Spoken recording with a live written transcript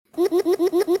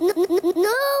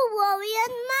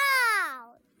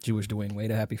Did you wish Dwayne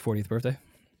Wade a happy 40th birthday?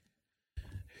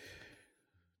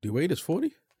 D-Wade is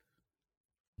 40?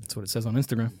 That's what it says on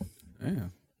Instagram. Yeah.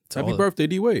 Happy birthday,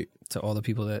 D-Wade. To all the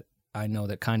people that I know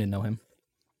that kind of know him.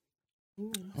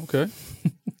 Okay.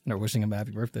 They're wishing him a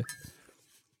happy birthday.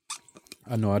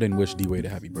 I know I didn't wish D-Wade a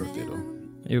happy birthday, though.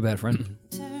 You're a bad friend.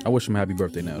 I wish him a happy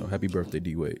birthday now, though. Happy birthday,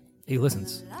 D-Wade. He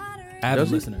listens. Avid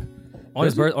listener. On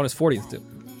his 40th, too.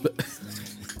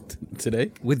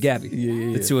 Today? With Gabby.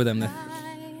 Yeah. The two of them.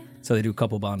 So they do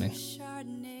couple bonding.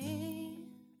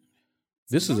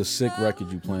 This is a sick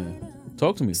record you playing.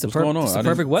 Talk to me. What's going on? It's the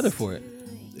perfect weather for it.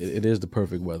 It is the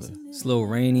perfect weather. It's a little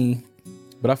rainy.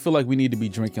 But I feel like we need to be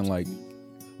drinking like...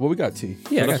 Well, we got tea.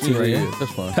 Yeah, I got tea right here. Yeah,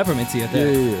 that's fine. Peppermint tea at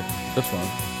that. Yeah. That's fine.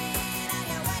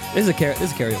 This is a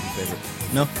karaoke favorite.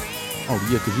 No? Oh,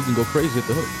 yeah, because you can go crazy at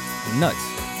the hook. Nuts.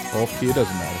 Off key, it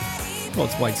doesn't matter. Well,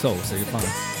 it's White Soul, so you're fine.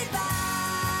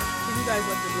 Can you guys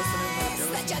let the listeners know what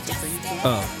you're listening to?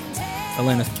 Oh,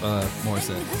 Alanis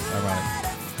Morissette. Ironic.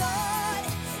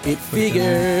 It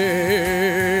figures.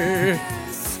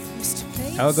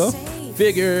 How it go?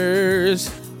 Figures.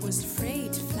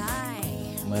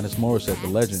 Alanis Morissette, the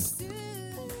legend.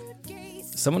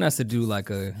 Someone has to do like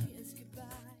a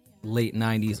late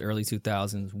 90s, early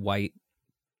 2000s white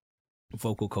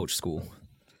vocal coach school.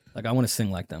 Like, I want to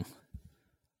sing like them.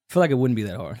 I feel like it wouldn't be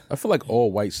that hard. I feel like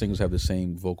all white singers have the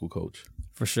same vocal coach.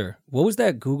 For sure. What was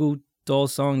that Google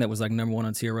Dolls song that was like #1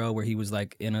 on TRL where he was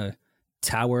like in a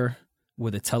tower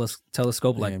with a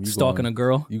telescope, like stalking a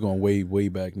girl? You going way, way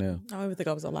back now. I don't even think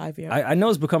I was alive yet. I know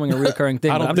it's becoming a reoccurring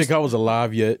thing. I don't think I was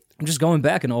alive yet. I'm just going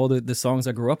back and all the songs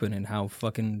I grew up in and how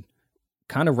fucking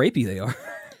kind of rapey they are.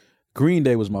 Green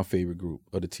Day was my favorite group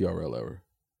of the TRL era.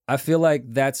 I feel like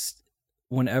that's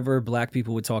whenever black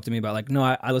people would talk to me about like, no,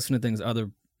 I listen to things other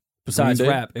besides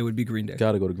rap, it would be Green Day.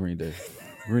 Gotta go to Green Day.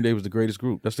 Green Day was the greatest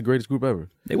group. That's the greatest group ever.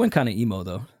 They went kind of emo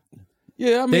though.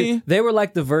 Yeah, I mean, they were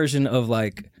like the version of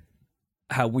like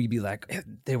how we be like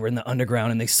they were in the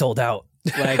underground and they sold out.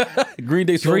 Like Green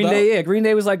Day sold out? Yeah, Green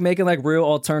Day was like making like real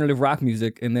alternative rock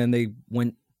music, and then they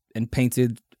went and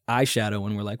painted eyeshadow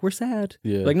and were like, we're sad.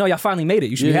 Yeah. Like, no, y'all finally made it.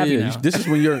 You should be happy now. This is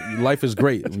when your life is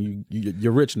great. When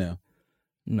you're rich now.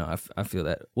 No, I feel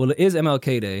that. Well, it is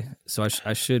MLK Day, so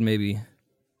I should maybe.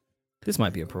 This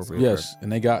might be appropriate. Yes,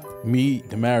 and they got me,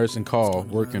 Damaris, and Carl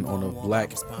working on a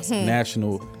black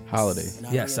national holiday.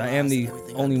 Yes, I am the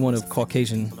only one of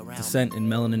Caucasian descent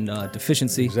and melanin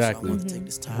deficiency. Exactly.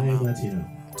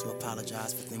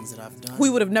 We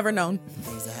would have never known.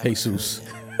 Jesus.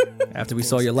 After we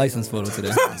saw your license photo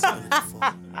today.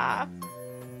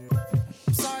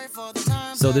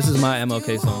 So this is my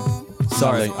MLK song.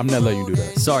 Sorry, I'm not letting you do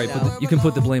that. Sorry, you can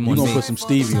put the blame on me. You gonna put some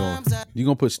Stevie on? You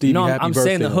gonna put Stevie? No, happy I'm birthday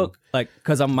saying the on. hook, like,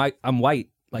 cause I'm white.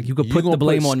 Like you could You put gonna the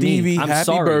blame put on Stevie, me. I'm happy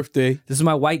sorry. birthday. This is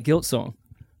my white guilt song.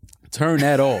 Turn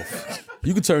that off.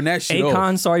 You can turn that shit off.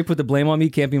 Akon, sorry, put the blame on me.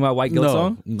 Can't be my white guilt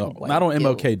song. No, not on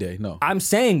MLK Day. No. I'm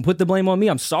saying put the blame on me.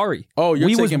 I'm sorry. Oh, you're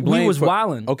taking blame. We was for,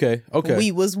 wildin'. Okay.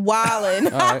 We was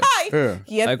wildin'. All right. Yeah.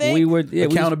 You Like think? we were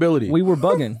Accountability. We were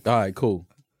bugging. All right. Cool.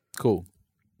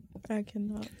 I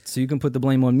cannot. So you can put the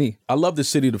blame on me. I love the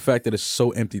city. The fact that it's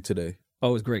so empty today. Oh,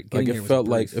 it was great. Like it felt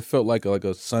like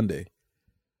a Sunday.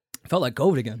 It felt like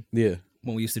COVID again. Yeah.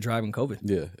 When we used to drive in COVID.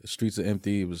 Yeah. The streets are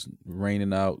empty. It was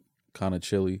raining out, kind of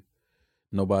chilly.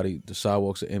 The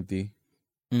sidewalks are empty.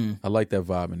 I like that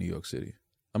vibe in New York City.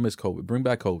 I miss COVID. Bring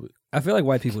back COVID. I feel like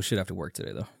white people should have to work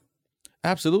today, though.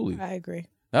 Absolutely. I agree.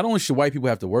 Not only should white people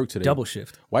have to work today, Double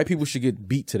shift. White people should get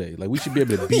beat today. Like we should be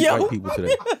able to beat white people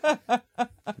today.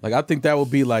 Like I think that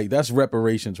would be like that's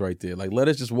reparations right there. Like let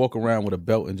us just walk around with a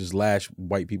belt and just lash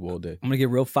white people all day. I'm gonna get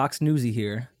real Fox Newsy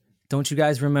here. Don't you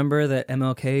guys remember that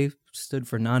MLK stood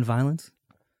for nonviolence?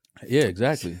 Yeah,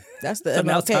 exactly. That's the So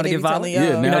now it's MLK time to they get be violent? telling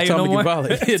Yeah, y'all. now it's you time know to more? get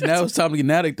violent. Yeah, now it's time to get.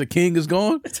 Now that the king is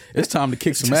gone, it's time to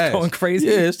kick some just ass. going crazy.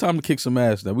 Yeah, it's time to kick some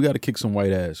ass. Now we got to kick some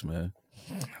white ass, man.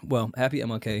 Well, happy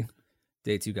MLK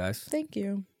Day to you guys. Thank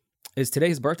you. Is today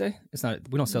his birthday? It's not.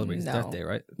 We don't celebrate his No. death day,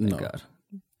 right? Thank No. God.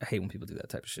 I hate when people do that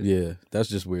type of shit. Yeah, that's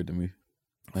just weird to me.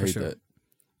 I For hate sure.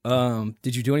 that.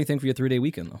 Did you do anything for your 3-day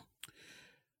weekend though?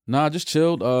 Nah, just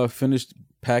chilled. Finished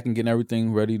packing, getting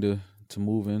everything ready to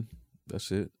move in.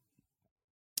 That's it.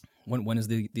 When is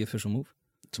the official move?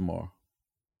 Tomorrow.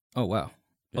 Oh wow. Oh,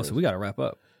 Yes. so we got to wrap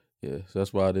up. Yeah, so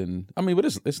that's why I didn't. I mean, but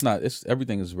it's not. It's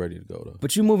everything is ready to go though.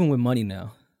 But you're moving with money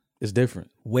now. It's different.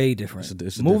 Way different.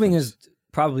 It's a Moving difference. is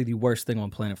probably the worst thing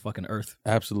on planet fucking Earth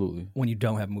Absolutely. when you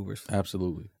don't have movers.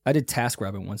 Absolutely. I did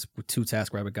TaskRabbit once with 2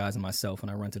 TaskRabbit guys and myself,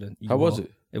 and I rented a. How was U-Haul.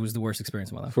 it? It was the worst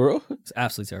experience of my life. For real? It's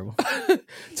absolutely terrible.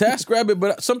 TaskRabbit,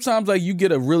 but sometimes like you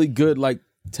get a really good like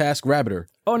TaskRabbiter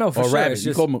Oh no, for or sure. rabbit. It's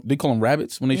You just, they call them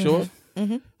rabbits when they show up.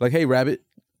 Like, hey, rabbit.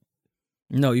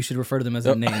 No, you should refer to them as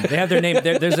their name. They have their name.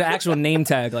 There's an actual name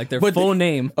tag, like their full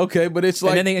name. Okay, but it's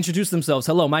like... And then they introduce themselves.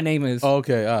 Hello, my name is...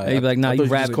 Okay, all right. And you'd be like, nah, I you thought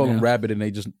rabbit just call them now. rabbit and they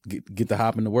just get to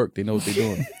hop into work. They know what they're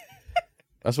doing.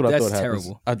 That's what I thought happens.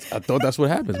 Terrible. I thought that's what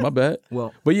happens. My bad.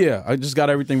 Well, But yeah, I just got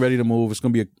everything ready to move. It's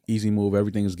going to be an easy move.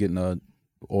 Everything is getting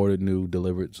ordered, new,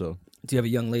 delivered, so... do you have a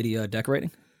young lady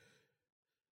decorating?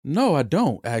 No, I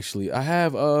don't, actually. I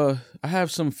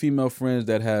have some female friends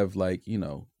that have, like, you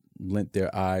know, lent their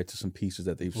eye to some pieces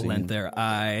that they've seen. Lent their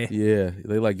eye. Yeah,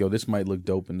 they like, yo, this might look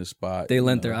dope in this spot. They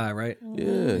lent their eye, right?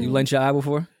 Yeah. You lent your eye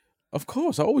before? Of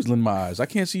course, I always lend my eyes. I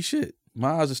can't see shit.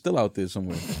 My eyes are still out there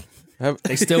somewhere.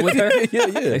 They still with her? Yeah.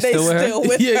 They still with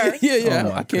her? Yeah. Oh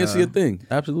my I can't see a God. thing.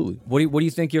 Absolutely. What do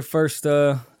you think your first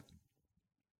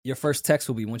text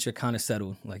will be once you're kind of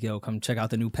settled? Like, yo, come check out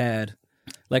the new pad.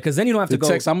 Like, because then you don't have to The go.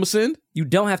 text I'm gonna send? You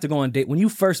don't have to go on date. When you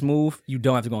first move, you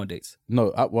don't have to go on dates.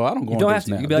 No, I don't go You on don't have dates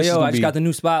to. now. You be like, This is yo, gonna I just be- got the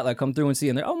new spot. Like, come through and see.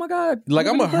 And they're, oh my God. Like,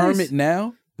 I'm a look at the place. hermit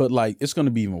now, but like it's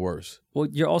gonna be even worse. Well,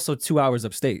 you're also 2 hours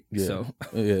upstate. Yeah. So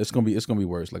Yeah, it's gonna be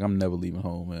worse. Like I'm never leaving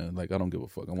home, man. Like I don't give a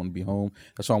fuck. I want to be home.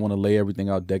 That's why I want to lay everything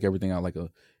out, deck everything out like a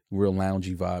real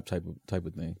loungy vibe type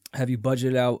of thing. have you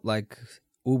budgeted out like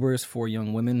Ubers for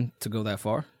young women to go that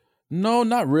far? No,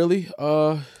 not really.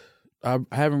 I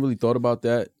haven't really thought about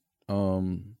that.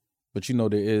 But you know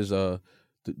there is the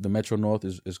Metro North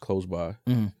is close by.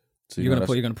 Mhm. So You're know,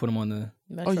 gonna put them on the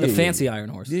Oh, the yeah, fancy Iron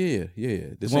Horse, Yeah.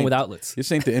 the This one ain't- with outlets.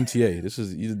 This ain't the MTA. This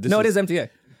is No, it is MTA.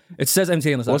 It says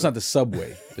MTA on the side. Well, it's not the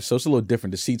subway. So it's a little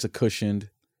different. The seats are cushioned.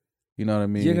 You know what I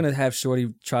mean? You're gonna have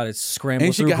Shorty try to scramble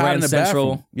and she through can hide in Grand the Central.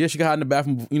 bathroom. Yeah, she can hide in the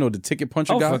bathroom. You know, the ticket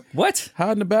puncher Oh, guy. what?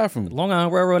 Hide in the bathroom. Long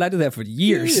Island Railroad. I did that for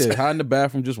years. Yeah, hide in the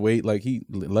bathroom. Just wait. Like he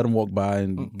let him walk by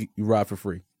and you ride for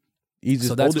free. Easiest,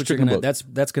 So that's oldest what you're trick in the gonna.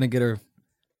 book. That's gonna get her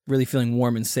really feeling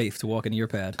warm and safe to walk into your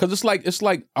pad. Because it's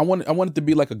like I want it to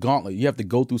be like a gauntlet. You have to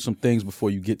go through some things before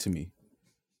you get to me.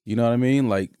 You know what I mean?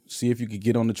 Like, see if you could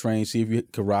get on the train. See if you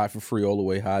could ride for free all the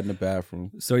way. Hide in the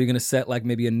bathroom. So you're gonna set like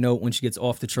maybe a note when she gets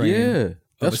off the train. Yeah, Of a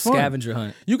that's fun. scavenger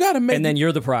hunt, You got to make. and then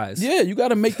you're the prize. yeah, you got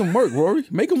to make them work, Rory.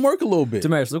 Make them work a little bit.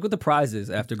 Damaris, look what the prize is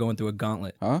after going through a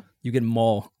gauntlet. Huh? You get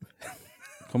mall.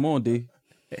 Come on, D.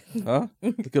 Huh?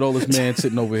 Look at all this man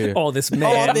sitting over here. All this man.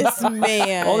 All this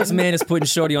man. All this man is putting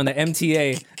Shorty on the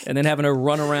MTA and then having her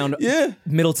run around Yeah.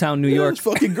 Middletown, New Yeah, York. it's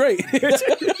fucking great.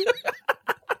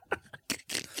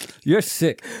 You're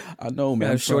sick. I know, man.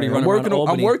 Yeah, I'm, shorty trying. running around I'm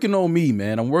Albany. working on me,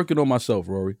 man. I'm working on myself,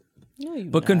 Rory. No, you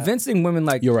But not. convincing women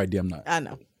like You're right, D. I'm not. I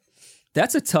know.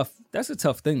 that's a tough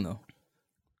thing though.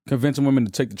 Convincing women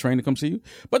to take the train to come see you.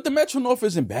 But the Metro North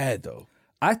isn't bad, though.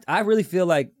 I really feel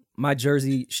like my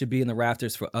jersey should be in the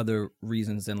rafters for other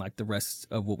reasons than like the rest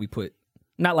of what we put.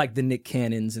 Not like the Nick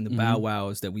Cannons and the Bow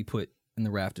Wows that we put in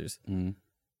the rafters. Mhm.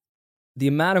 The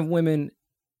amount of women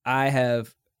I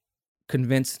have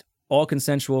convinced, all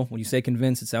consensual. When you say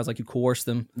convinced, it sounds like you coerced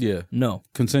them. Yeah. No.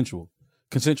 Consensual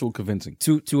convincing.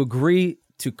 To agree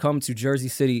to come to Jersey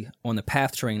City on the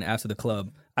PATH train after the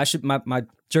club, I should my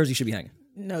jersey should be hanging.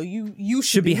 No, you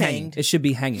Should be hanging. hanged. It should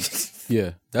be hanging.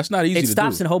 Yeah. That's not easy It to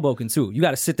stops do. in Hoboken too. You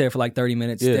got to sit there for like 30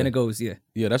 minutes. Yeah. Then it goes, yeah.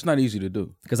 Yeah, that's not easy to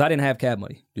do. Because I didn't have cab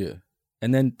money. Yeah.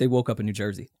 And then they woke up in New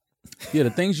Jersey. Yeah, the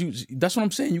things that's what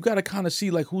I'm saying. You got to kind of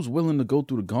see like who's willing to go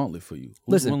through the gauntlet for you.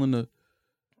 Who's Listen, willing to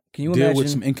Can you deal imagine? with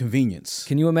some inconvenience.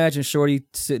 Can you imagine Shorty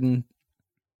sitting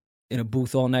in a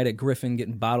booth all night at Griffin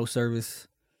getting bottle service,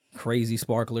 crazy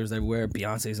sparklers everywhere,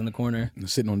 Beyonce's in the corner,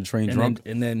 Sitting on the train and drunk.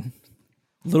 then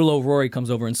little old Rory comes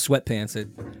over in sweatpants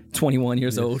at 21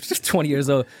 years old, 20 years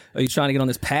old. Are you trying to get on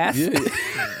this path? Yeah.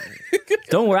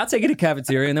 Don't worry, I'll take you to the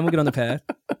cafeteria and then we'll get on the path.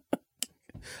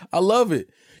 I love it.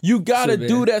 You gotta Shit,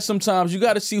 do man. that sometimes. You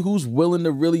gotta see who's willing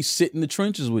to really sit in the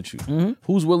trenches with you. Mm-hmm.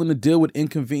 Who's willing to deal with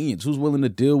inconvenience. Who's willing to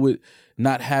deal with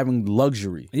not having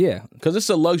luxury. Yeah. Because it's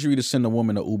a luxury to send a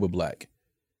woman to Uber Black.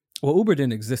 Well, Uber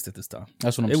didn't exist at this time.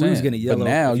 That's what I'm We saying. was getting yellow but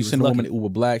now if you you send a was woman lucky. to Uber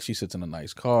Black. She sits in a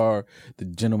nice car. The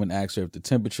gentleman asks her if the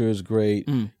temperature is great.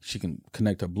 Mm. She can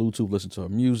connect her Bluetooth, listen to her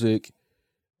music.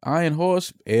 Iron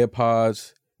Horse,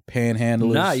 AirPods,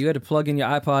 panhandlers. Nah, you had to plug in your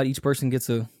iPod. Each person gets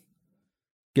a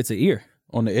ear.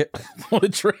 on the on the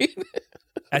train.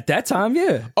 At that time,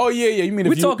 yeah. Oh yeah. You mean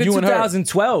We're if talking you and her?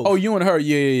 2012. Oh, you and her.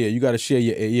 Yeah. You got to share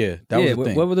your That was the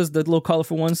thing. what were those the little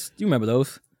colorful ones? Do you remember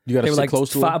those? You got They to were sit like close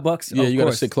to her. $5. Yeah, Of you got to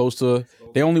course. sit close to her.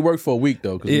 They only work for a week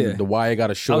though, because Yeah. the wire got a I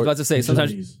was short. about to say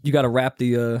sometimes you got to wrap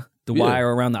the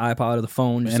wire around the iPod or the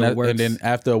phone so it works. and then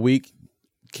after a week,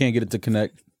 can't get it to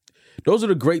connect. Those are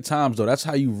the great times though. That's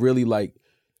how you really like.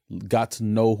 got to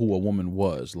know who a woman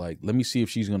was. Like, let me see if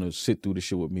she's gonna sit through the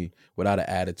shit with me without an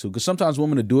attitude. Because sometimes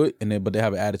women will do it, but they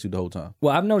have an attitude the whole time.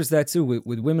 Well, I've noticed that too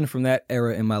with women from that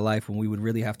era in my life when we would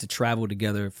really have to travel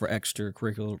together for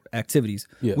extracurricular activities.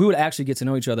 Yeah. We would actually get to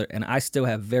know each other, and I still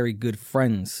have very good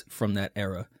friends from that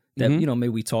era that, maybe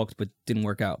we talked but didn't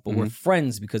work out. But we're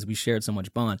friends because we shared so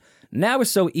much bond. Now it's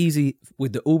so easy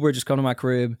with the Uber, just come to my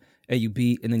crib, and you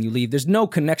beat, and then you leave. There's no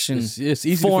connection It's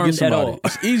easy to formed forget at somebody. all.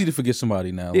 It's easy to forget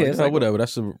somebody now. Yeah, Like, it's oh, like- whatever.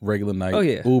 That's a regular night. Oh,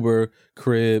 yeah. Uber,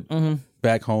 crib,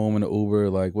 back home in the Uber,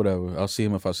 like whatever. I'll see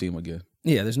him if I see him again.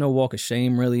 Yeah, there's no walk of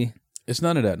shame really. It's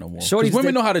none of that no more. Shorties Because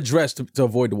women did- know how to dress to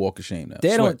avoid the walk of shame now.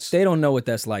 They Sweats. don't know what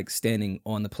that's like standing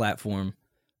on the platform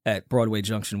at Broadway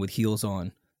Junction with heels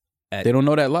on They don't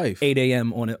know that life. 8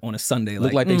 a.m. on a Sunday.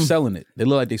 Look like they selling it. They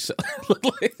look like they sell. Look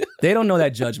like They don't know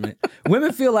that judgment.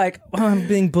 Women feel like, oh, I'm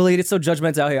being bullied. It's so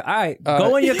judgmental out here. All right,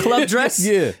 go in your club dress.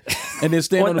 yeah, and then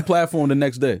stand on the platform the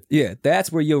next day. Yeah,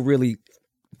 that's where you'll really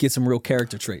get some real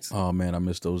character traits. Oh man, I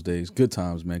miss those days. Good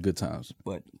times, man. Good times.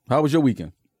 But How was your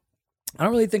weekend? I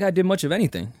don't really think I did much of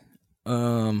anything.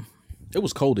 It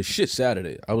was cold as shit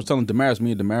Saturday. I was telling Damaris,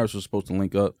 me and Damaris were supposed to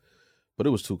link up, but it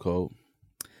was too cold.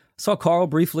 Saw Carl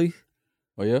briefly.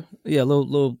 Oh yeah? Yeah,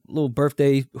 little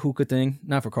birthday hookah thing.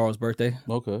 Not for Carl's birthday.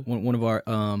 Okay. One of our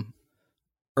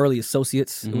early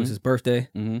associates. It was his birthday.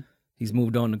 Mm-hmm. He's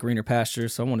moved on to greener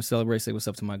pastures, so I want to celebrate. Say what's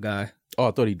up to my guy. Oh,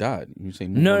 I thought he died. You say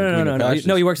No.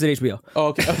 He works at HBO. Oh,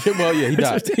 okay. Okay. Well, yeah, he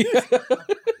died.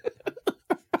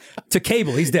 To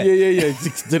cable, he's dead. yeah.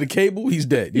 To the cable, he's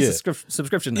dead. He's Yeah. a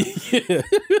subscription now. Yeah.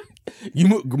 You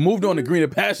moved on to greener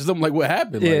pastures. I'm like, what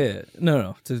happened? Like, Yeah,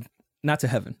 no, not to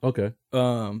heaven. okay.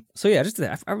 So yeah, just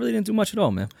that. I really didn't do much at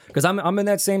all, man. Because I'm in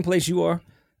that same place you are.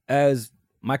 As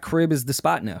my crib is the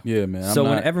spot now. Yeah, man. So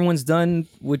when everyone's done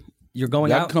with you're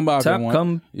going Y'all out, come out.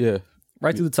 come Yeah.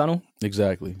 right through the tunnel.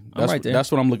 Exactly. I'm right there.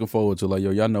 That's what I'm looking forward to. Like,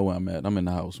 yo, y'all know where I'm at. I'm in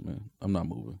the house, man. I'm not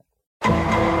moving.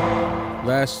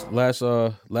 Last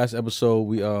episode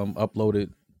we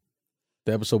uploaded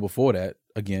the episode before that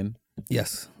again.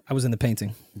 Yes, I was in the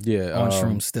painting Yeah. on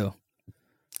shrooms still.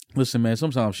 Listen, man,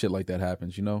 sometimes shit like that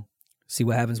happens, you know? See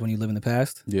what happens when you live in the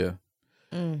past. Yeah.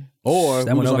 Or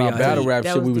That we went was on over our your battle head. rap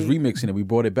That shit, we was was deep. remixing it. We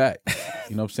brought it back.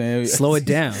 You know what I'm saying? Slow it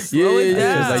down. Yeah, it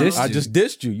yeah. down. Like, I just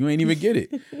dissed you. You ain't even get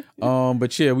it.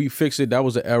 But yeah, we fixed it. That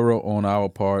was an error on our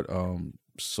part.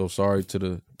 So sorry to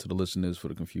the listeners for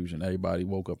the confusion. Everybody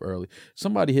woke up early.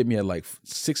 Somebody hit me at like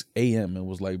 6 a.m. and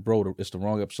was like, "Bro, it's the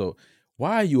wrong episode.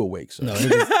 Why are you awake, sir?" No,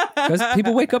 because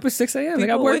people wake up at 6 a.m. They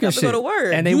got People work wake and up to shit, go to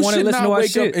work. and they You want to should listen not to our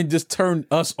wake shit. up and just turn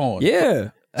us on. Yeah,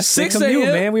 that's 6 their commute,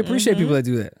 a.m.? man. We appreciate people that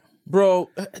do that. Bro,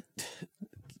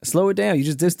 Slow it down. You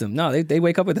just dissed them. No, they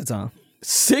wake up at that time.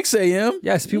 6 a.m.?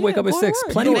 Yes, people wake up at go 6. to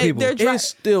work. Plenty You of know, people. they're It's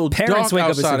still Parents dark wake up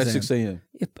at outside at 6 6 a.m.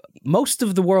 Most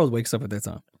of the world wakes up at that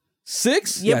time.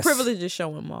 6? Your Yes. privilege is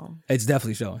showing, Mom. It's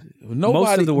definitely showing. Nobody,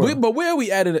 Most of the world. but where are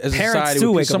we at as a Parents society too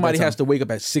where wake up at somebody that has to wake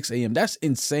up at 6 a.m.? That's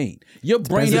insane. Your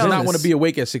brain Depends does on not the want to illness. be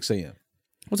awake at 6 a.m. Well,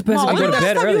 it depends Mom, if you go what to the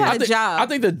bed fuck early. you had? Job. I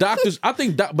think the doctors,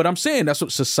 but I'm saying that's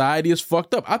what society is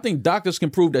fucked up. I think doctors can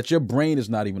prove that your brain is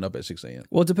not even up at 6 a.m.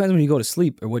 Well, it depends when you go to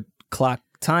sleep or what clock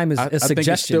time is I a think it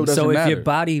suggestion. still doesn't So if matter. your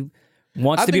body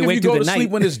wants I to be think if awake you through go the to sleep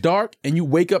night, when it's dark and you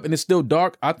wake up and it's still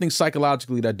dark, I think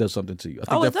psychologically that does something to you. I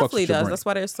think Oh, it that fucks definitely with your does. brain. That's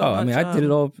why there's so oh, much. I mean, I did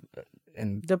it all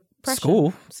in Depression.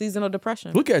 school. Seasonal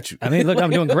depression. Look at you. I mean, look,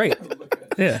 I'm doing great.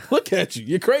 Yeah, Look at you.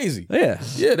 You're crazy. yeah.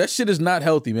 Yeah, that shit is not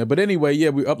healthy, man. But anyway, yeah,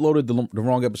 we uploaded the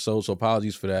wrong episode, so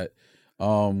apologies for that.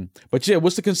 But yeah,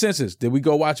 what's the consensus? Did we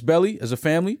go watch Belly as a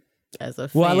family? As a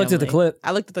Well, I looked at the family. clip.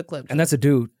 I looked at the clip. And that's a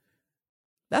dude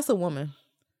That's a woman.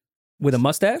 with a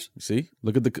mustache. See,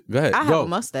 look at the. Go ahead. I go. have a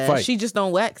mustache. Fight. She just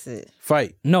don't wax it.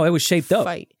 Fight. No, it was shaped up.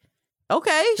 Fight.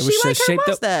 Okay, was she like her shaped up.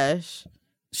 mustache.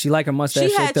 She like her mustache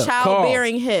She had shaped up.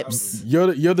 childbearing hips. You're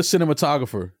the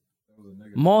cinematographer.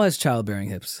 Maul has childbearing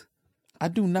hips. I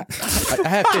do not. I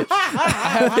have hips.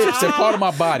 I have hips. They're part of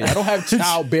my body. I don't have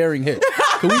childbearing hips.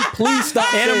 Can we please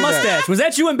stop And a saying mustache. that? Was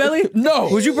that you and Belly? No.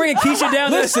 Was you bringing Keisha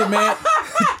down there? Listen, man.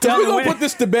 Down We're the gonna way? put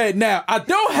this to bed now. I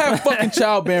don't have fucking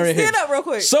childbearing hips. Stand up real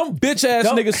quick. Some bitch ass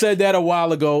Don't. nigga said that a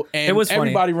while ago, and It was funny.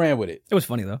 everybody ran with it. It was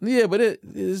funny though. Yeah, but it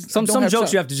is Some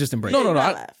jokes you have to just embrace. No, gotta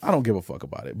I laugh. don't give a fuck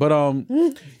about it. But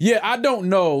yeah, I don't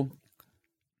know.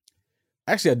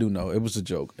 Actually, I do know. It was a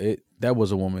joke. That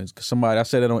was a woman. Somebody, I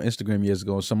said that on Instagram years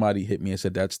ago, and somebody hit me and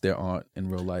said that's their aunt in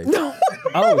real life.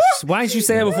 Oh, why didn't you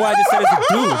say that before I just said it's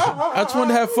a dude? I just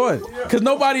wanted to have fun because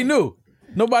nobody knew.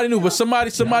 Nobody knew, but somebody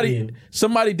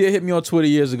did hit me on Twitter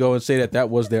years ago and say that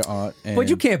was their aunt. And But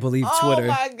you can't believe Twitter. Oh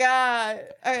my god.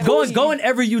 Go in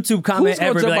every YouTube comment who's gonna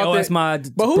ever. Be jump like, out oh, there? that's my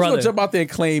But who's brother. gonna jump out there and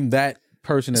claim that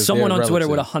person as Someone their on Twitter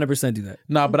would relative. 100% do that.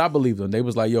 Nah, but I believe them. They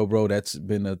was like, yo, bro, that's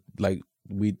been a like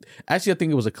we actually I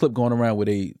think it was a clip going around where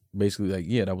they basically like,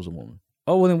 yeah, that was a woman.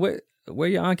 Oh, well, then where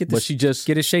your aunt get this? But she just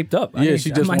get it shaped up. yeah,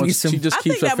 she just wants, she just I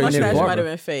keeps think her that facial mustache hair. might have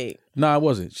been fake. Nah, it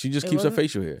wasn't. She just It keeps her wasn't?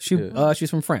 facial hair. She Yeah. she's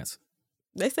from France.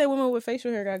 They say women with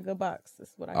facial hair got good box.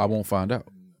 That's what I won't find out.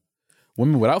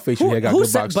 Women without facial hair got who good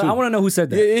said, box but too. I want to know who said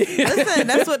that. Yeah. Listen,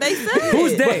 that's what they said.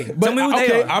 Who's they? But Tell me who they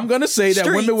okay, are. I'm gonna say that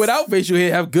women Streets. without facial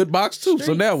hair have good box too.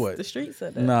 So now what? The street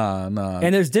said that. Nah.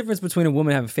 And there's difference between a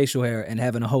woman having facial hair and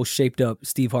having a whole shaped up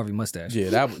Steve Harvey mustache. Yeah,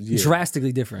 that was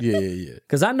Drastically different. Yeah.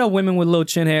 Because I know women with little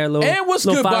chin hair, little, And what's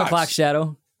little good 5 box? o'clock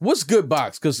shadow. What's good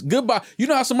box? Because good box, you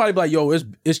know how somebody be like, yo,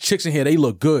 it's chicks in here, they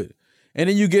look good. And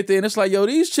then you get there and it's like, yo,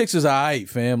 these chicks is all right,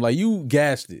 fam. Like, you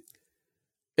gassed it.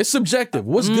 It's subjective.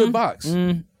 What's good box?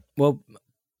 Well,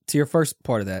 to your first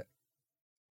part of that,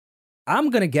 I'm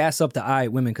going to gas up the eye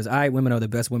women because eye women are the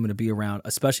best women to be around,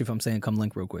 especially if I'm saying come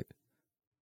link real quick.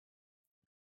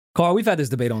 Carl, we've had this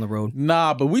debate on the road.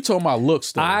 Nah, but we talking about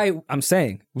looks, though. I'm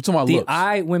saying we talking about the looks.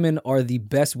 eye women are the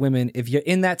best women if you're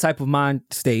in that type of mind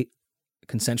state,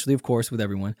 consensually, of course, with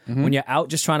everyone. When you're out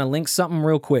just trying to link something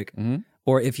real quick,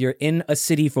 or if you're in a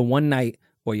city for one night,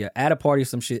 or you're at a party or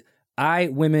some shit, eye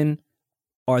women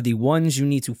are the ones you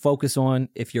need to focus on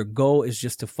if your goal is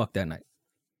just to fuck that night.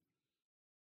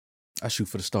 I shoot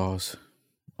for the stars.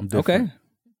 I'm different. Okay.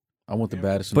 I want the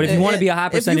baddest in But the if you room. want to be a high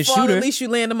percentage if you fall, shooter, at least you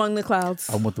land among the clouds.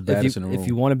 I want the baddest in the room. if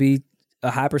you want to be a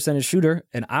high percentage shooter,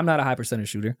 and I'm not a high percentage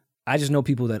shooter, I just know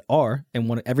people that are, and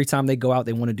want every time they go out,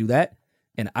 they want to do that.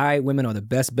 And women are the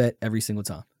best bet every single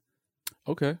time.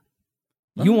 Okay.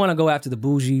 You want to go after the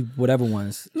bougie, whatever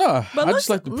ones. Nah, But I just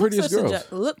like the prettiest girls.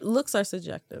 Looks are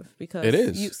subjective because It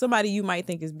is. Somebody you might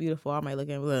think is beautiful, I might look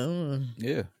at and be like,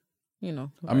 Yeah. you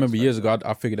know. I remember years ago,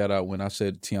 I figured that out when I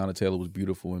said Tiana Taylor was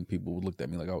beautiful and people looked at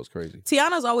me like I was crazy.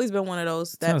 Tiana's always been one of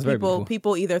those that Tiana's very beautiful.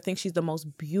 people either think she's the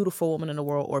most beautiful woman in the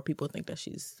world or people think that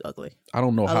she's ugly. I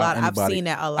don't know how lot. I've anybody. seen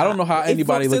that a lot. I don't know how If-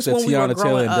 anybody looks since at when we were Tiana Taylor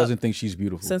growing and up- doesn't think she's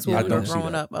beautiful. Since we I were don't see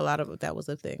growing that. up, a lot of that was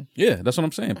a thing. Yeah, that's what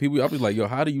I'm saying. People, I was like, yo,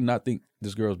 how do you not think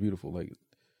this girl's beautiful? Like,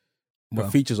 her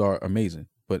features are amazing.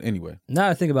 But anyway, Now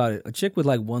I think about it, a chick with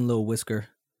like one little whisker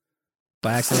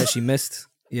by accident she missed.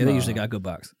 Yeah, they usually got good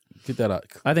box. get that out.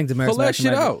 I think Damaris Pull that Maxim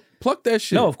shit had- out. Pluck that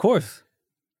shit. No, of course.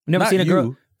 Never Not seen a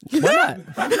girl. you. Why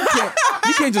not?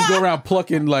 You can't just go around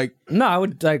plucking like, No, I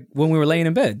would like when we were laying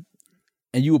in bed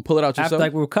and you would pull it out after yourself.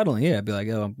 like we were cuddling. Yeah, I'd be like,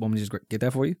 "Yo, want me to just get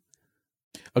that for you?"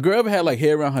 A girl ever had like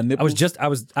hair around her nipples? I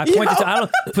pointed to. I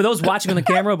don't. For those watching on the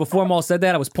camera, before Maul said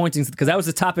that, I was pointing because that was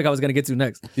the topic I was going to get to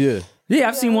next. Yeah. Yeah,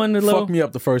 I've seen one. Fuck me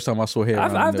up the first time I saw hair around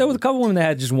her There was a nipples. couple women that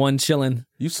had just one chilling.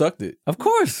 You sucked it. Of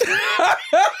course.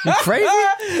 You crazy?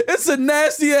 It's a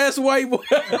nasty ass white boy.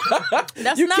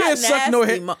 That's You not can't nasty, suck no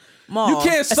hair. Maul. You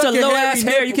can't It's suck a a low hairy ass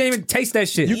hair. nipple. You can't even taste that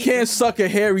shit. You can't suck a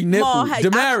hairy nipple. Maul,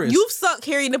 Damaris. you've sucked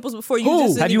hairy nipples before. You Who?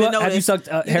 just didn't have you even notice. have you sucked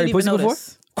You didn't hairy even pussy before?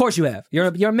 notice. Of course you have. You're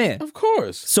a man. Of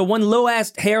course. So one low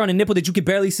ass hair on a nipple that you can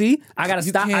barely see. I gotta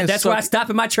stop. can't That's why I suck it. stop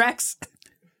in my tracks.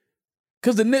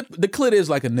 Because the clit is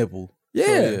like a nipple.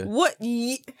 Yeah. What?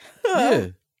 Yeah.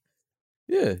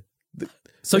 Yeah.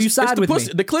 So you It's side the with pussy,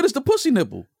 me. The clit is the pussy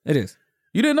nipple. It is.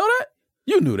 You didn't know that?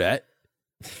 You knew that.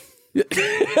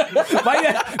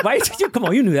 Why? Come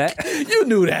on, you knew that. You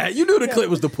knew that. You knew the clit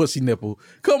was the pussy nipple.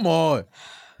 Come on.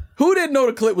 Who didn't know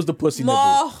the clit was the pussy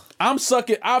Maul. nipple? I'm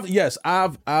sucking. I've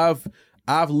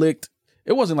licked.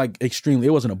 It wasn't like extremely.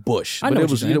 It wasn't a bush, I know but what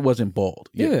it was. you're saying. It wasn't bald.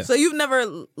 Yeah. So you've never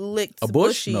licked A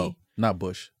bush? bushy? No, not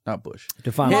bush. Not bush.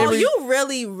 Define Maul, bush. you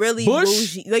really, really Bush?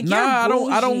 bougie. Like Nah, you're I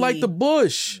don't. I don't bougie. like the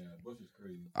bush.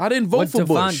 I didn't vote What for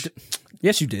define- Bush.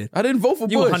 Yes, you did. I didn't vote for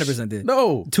You Bush. 100% did.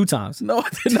 No. 2 times. No, I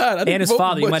did not. I didn't And his vote for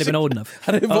father, you Bush. might have been old enough.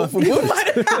 I didn't vote for Bush. I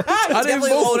didn't Definitely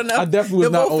vote old for, enough. I definitely was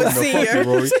To not vote old for enough. Fuck you, senior.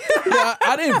 Rory. Yeah,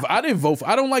 I didn't vote for.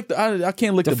 I don't like the. I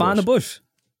can't lick Define the the bush.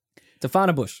 bush. Define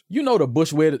a bush. You know the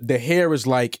bush where the hair is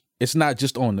like. It's not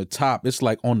just on the top. It's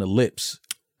like on the lips.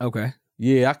 Okay.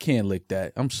 Yeah, I can't lick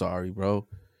that. I'm sorry, bro.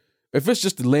 If it's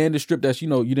just the landing strip that's you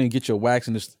didn't get your wax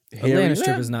and it's A hairy. landing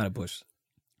strip is not a bush.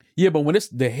 Yeah, but when it's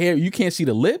the hair, you can't see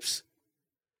the lips.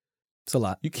 It's a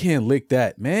lot. You can't lick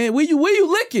that, man. Where you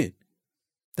licking?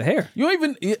 The hair. You don't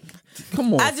even.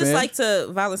 Come on, I just fam. like to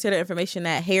volunteer the information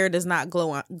that hair does not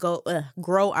grow on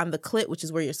the clit, which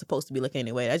is where you're supposed to be looking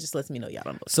anyway. That just lets me know y'all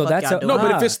don't know. What So the fuck that's y'all a- doing. No,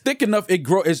 but Ah. if it's thick enough,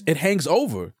 it hangs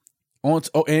over and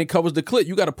it covers the clit.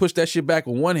 You got to push that shit back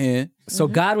with one hand. So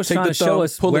God was Take trying the to show thumb,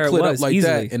 us pull where the it clit was up like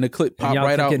easily. that, and the clit pop y'all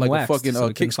right kept out getting like waxed, a fucking so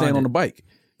we couldn't kickstand find on it. the bike.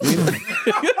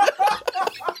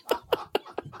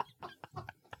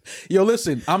 Yo,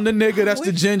 listen, I'm the nigga. That's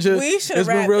the ginger. We should It's have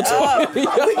been real wrapped up. talk. We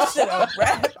should have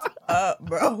wrapped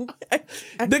bro.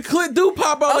 The clit do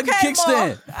pop out like a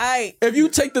kickstand. If you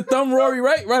take the thumb, Rory,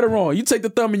 right or wrong, you take the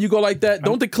thumb and you go like that.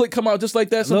 Don't the clit come out just like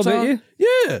that sometimes? A little bit,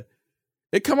 yeah.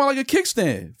 It come out like a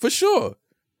kickstand for sure.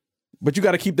 But you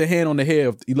got to keep the hand on the hair.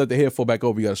 If you let the hair fall back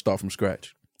over, you got to start from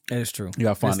scratch. That is true. You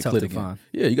got to find the clit again.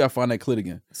 Yeah, you got to find that clit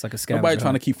again. It's like a scavenger. Nobody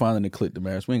trying to keep finding the clit,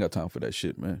 Damaris. We ain't got time for that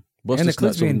shit, man. And the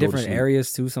clits be in different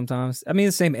areas too sometimes. I mean,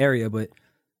 the same area, but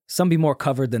some be more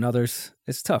covered than others.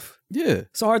 It's tough. Yeah.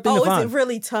 It's a hard thing to find. Oh, is it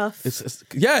really tough?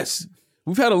 Yes.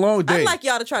 We've had a long day. I'd like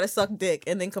y'all to try to suck dick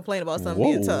and then complain about something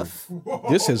being tough.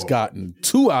 This has gotten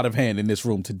too out of hand in this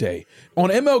room today. On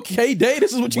MLK Day,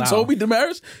 this is what you told me,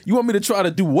 Damaris? You want me to try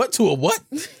to do what to a what?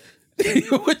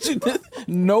 What you did?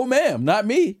 No, ma'am, not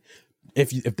me.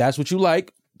 If that's what you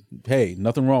like, hey,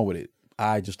 nothing wrong with it.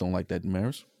 I just don't like that,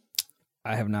 Damaris.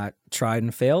 I have not tried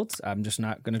and failed. I'm just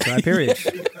not going to try, period.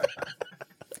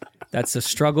 That's a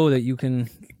struggle that you can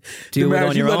deal with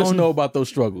on your own. Let us know about those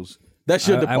struggles. That's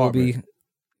your department. I will be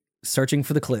searching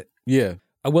for the clit. Yeah.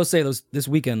 I will say this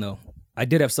weekend, though, I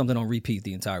did have something on repeat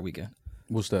the entire weekend.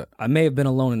 What's that? I may have been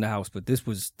alone in the house, but this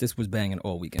was banging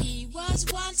all weekend.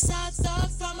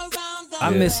 I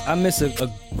miss a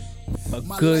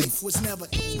good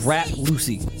rap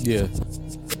Lucy. Yeah.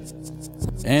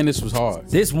 And this was hard.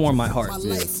 This warmed my heart.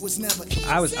 Yeah.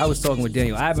 I was talking with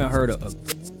Daniel. I haven't heard a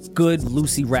good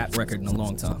Lucy rap record in a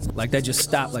long time. Like that just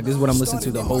stopped. Like this is what I'm listening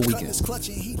to the whole weekend.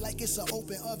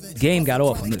 Game got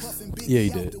off on this. Yeah, he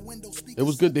did. It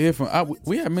was good to hear from.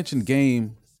 We had mentioned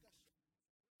Game.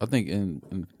 I think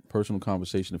in personal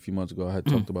conversation a few months ago, I had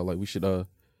talked about like we should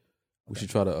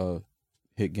try to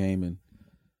hit Game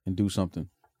and do something.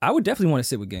 I would definitely want to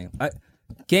sit with Game.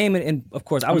 Game and of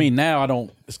course I mean now I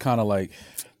don't. It's kind of like,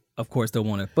 of course they'll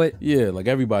want it, but yeah, like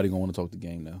everybody gonna want to talk to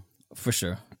Game now for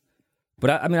sure.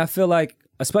 But I mean I feel like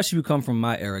especially if you come from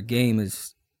my era, Game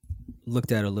is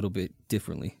looked at a little bit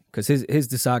differently because his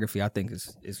discography I think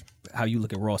is how you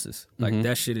look at Ross's. Like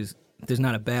that shit is. There's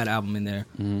not a bad album in there.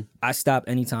 I stop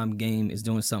anytime Game is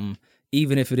doing something,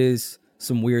 even if it is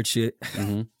some weird shit.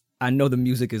 I know the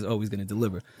music is always going to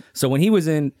deliver. So when he was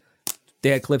in, they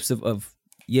had clips of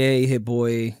Ye, Hit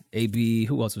Boy, AB.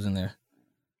 Who else was in there?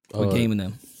 With Game in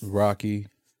them. Rocky,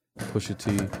 Pusha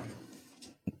T,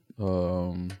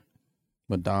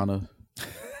 Madonna.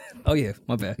 Oh yeah,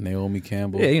 my bad. Naomi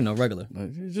Campbell. Yeah,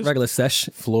 regular sesh.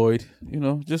 Floyd.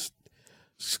 Just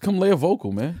come lay a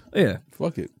vocal, man. Yeah,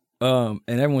 fuck it. And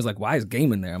everyone's like, why is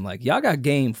Game in there? I'm like, y'all got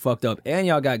Game fucked up, and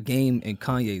y'all got Game and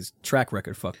Kanye's track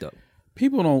record fucked up.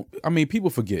 People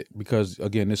forget because,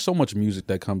 again, there's so much music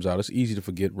that comes out. It's easy to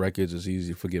forget records. It's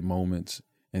easy to forget moments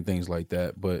and things like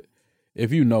that. But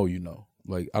if you know, you know.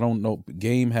 Like, I don't know.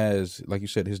 Game has, like you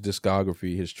said, his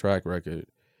discography, his track record,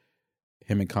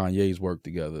 him and Kanye's work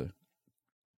together.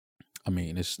 I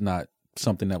mean, it's not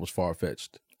something that was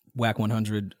far-fetched. Whack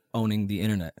 100 owning the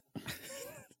internet.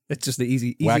 It's just the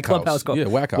easy Whack Clubhouse House. call. Yeah,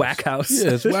 Whack House. Whack House.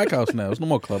 Yeah, it's Whack House now. It's no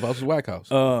more Clubhouse. It's Whack House.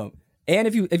 And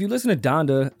if you listen to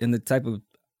Donda and the type of,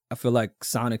 I feel like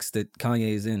sonics that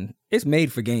Kanye is in, it's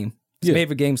made for Game. It's made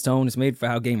for Game's tone. It's made for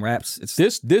how Game raps.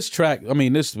 It's this track. I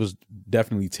mean, this was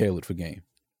definitely tailored for Game.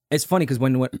 It's funny because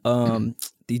when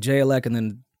the J-Elec and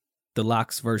then the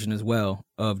Lox version as well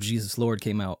of Jesus Lord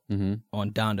came out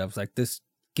on Donda, I was like, this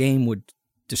Game would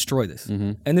destroy this.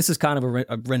 And this is kind of a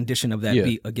rendition of that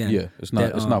beat again. Yeah, it's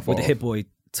not far with the Hit Boy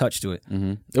touch to it.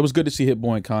 It was good to see Hit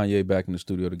Boy and Kanye back in the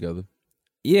studio together.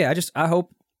 Yeah, I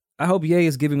hope Ye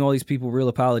is giving all these people real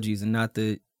apologies and not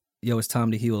the it's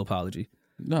time to heal apology.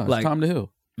 No, it's time to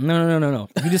heal. No.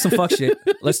 You did some fuck shit.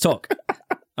 Let's talk.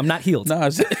 I'm not healed. Nah,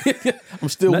 I'm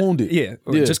still wounded. Yeah.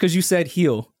 Just because you said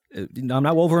heal, I'm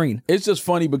not Wolverine. It's just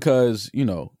funny because,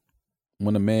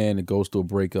 when a man goes through a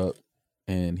breakup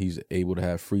and he's able to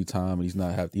have free time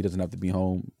and he doesn't have to be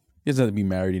home, he doesn't have to be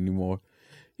married anymore.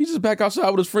 He's just back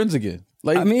outside with his friends again.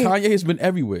 Like Kanye has been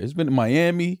everywhere. He's been in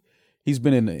Miami. He's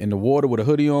been in the water with a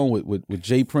hoodie on with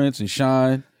Jay Prince and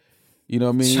Shine. You know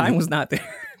what I mean? Shine was not there.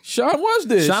 Shine was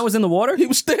there. Shine was in the water? He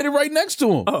was standing right next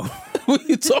to him. Oh. What are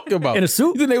you talking about? In a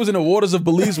suit? You think they was in the waters of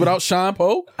Belize without Sean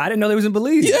Poe? I didn't know they was in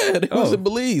Belize. Yeah, they was in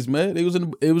Belize, man. It was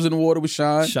in the water with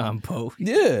Shine. Sean Poe.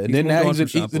 Yeah. And then now he's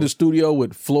in the studio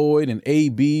with Floyd and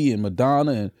AB and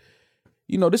Madonna. And,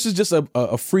 this is just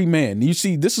a free man. You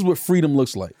see, this is what freedom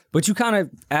looks like. But you kind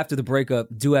of, after the breakup,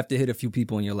 do have to hit a few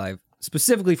people in your life.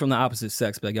 Specifically from the opposite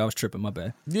sex, but I was tripping, my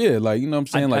bad. Yeah, like, you know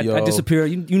what I'm saying? I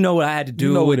disappeared. You know what I had to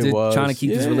do with it, trying to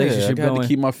keep this relationship going. I had to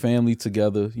keep my family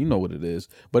together. You know what it is.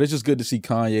 But it's just good to see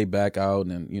Kanye back out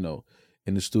and,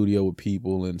 in the studio with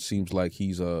people, and seems like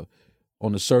he's on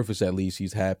the surface at least,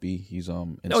 he's happy. He's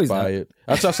inspired. No, he's not.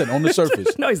 That's what I said, on the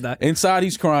surface. No, he's not. Inside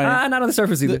he's crying. Not on the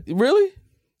surface either. Really?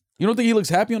 You don't think he looks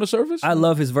happy on the surface? I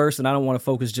love his verse, and I don't want to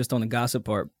focus just on the gossip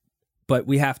part, but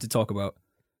we have to talk about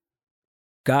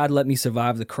God let me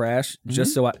survive the crash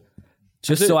just so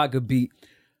I could be.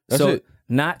 That's it.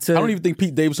 Not to. I don't even think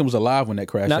Pete Davidson was alive when that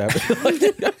crash happened.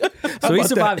 So he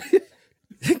survived.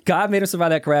 God made him survive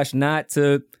that crash, not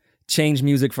to change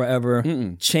music forever,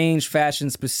 change fashion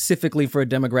specifically for a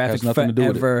demographic Has nothing to do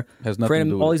with it. forever. Has nothing create to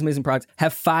do with all it. these amazing products.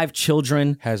 Have 5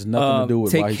 children. Has nothing to do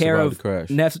with take why he care survived of the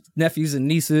crash. nephews and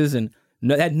nieces, and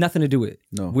that had nothing to do with it.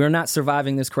 No. We're not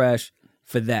surviving this crash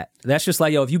for that. That's just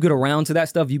like, yo, if you get around to that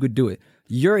stuff, you could do it.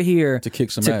 You're here To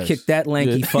kick some to ass. kick that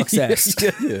lanky fuck's ass.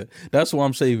 Yeah. That's why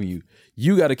I'm saving you.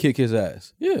 You got to kick his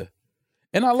ass. Yeah.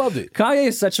 And I loved it. Kanye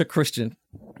is such a Christian.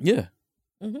 Yeah.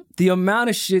 The amount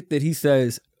of shit that he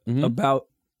says Mm-hmm. about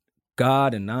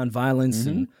God and nonviolence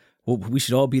and well, we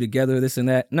should all be together, this and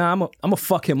that. Nah, I'm gonna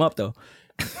fuck him up though.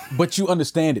 But you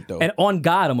understand it though. And on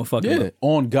God, I'm gonna fuck him yeah. up.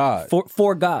 On God.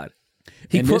 For God.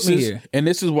 He and put this me is, here. And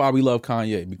this is why we love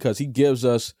Kanye, because he gives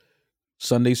us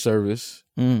Sunday service,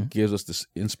 gives us this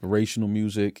inspirational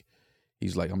music.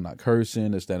 He's like, I'm not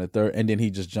cursing, this, that, and the third. And then he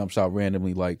just jumps out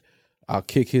randomly like, I'll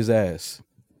kick his ass.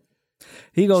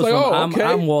 He goes It's like, from oh, okay.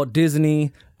 I'm Walt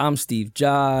Disney, I'm Steve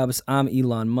Jobs, I'm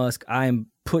Elon Musk, I am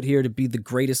put here to be the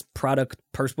greatest product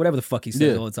person, whatever the fuck he says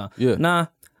Yeah. all the time. Yeah. Nah,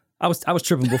 I was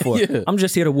tripping before. Yeah. I'm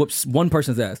just here to whoop one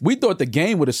person's ass. We thought the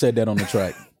game would have said that on the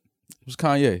track. It was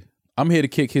Kanye. I'm here to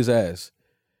kick his ass.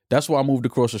 That's why I moved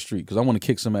across the street, because I want to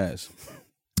kick some ass.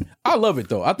 I love it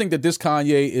though. I think that this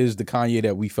Kanye is the Kanye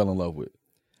that we fell in love with,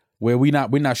 where we're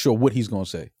not sure what he's gonna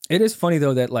say. It is funny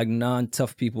though that like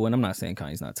non-tough people, and I'm not saying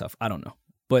Kanye's not tough, I don't know,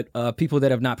 but people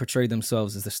that have not portrayed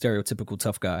themselves as the stereotypical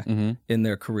tough guy in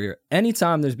their career,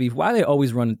 anytime there's beef, why they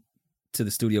always run to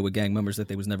the studio with gang members that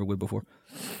they was never with before?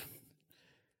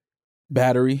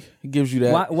 Battery, it gives you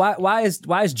that. Why is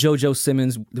JoJo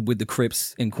Simmons with the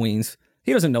Crips in Queens?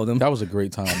 He doesn't know them. That was a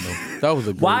great time though. That was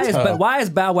a great time. Why is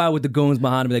Bow Wow with the goons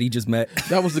behind him that he just met?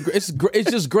 That was it's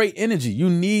just great energy. You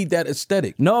need that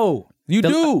aesthetic. No, You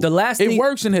do. The last it thing,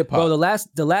 works in hip hop. bro.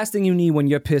 The last thing you need when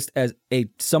you're pissed as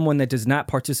someone that does not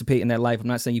participate in that life. I'm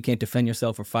not saying you can't defend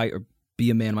yourself or fight or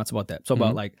be a man. I'm not talking about that. I'm talking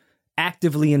about like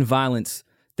actively in violence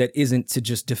that isn't to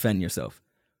just defend yourself.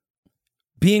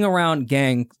 Being around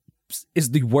gang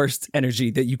is the worst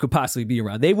energy that you could possibly be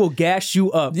around. They will gas you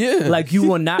up. Yeah. Like you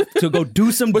will not to go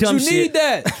do some But dumb you shit. need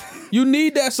that. You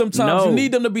need that sometimes. No. You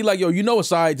need them to be like, yo, you know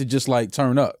it's all right to just like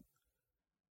turn up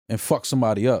and fuck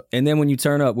somebody up. And then when you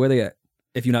turn up, where they at?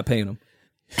 If you're not paying them.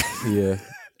 Yeah.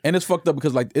 And it's fucked up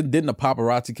because like didn't a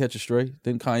paparazzi catch a stray?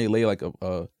 Didn't Kanye lay like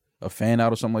a fan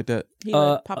out or something like that? He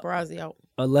let paparazzi out.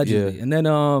 Allegedly. Yeah. And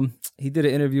then he did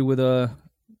an interview with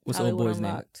what's the old Hollywood boy's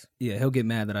name? Unlocked. Yeah, he'll get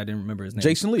mad that I didn't remember his name.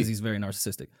 Jason Lee. Because he's very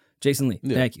narcissistic. Jason Lee.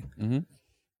 Yeah. Thank you. Mm-hmm.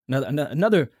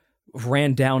 Another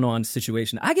ran down on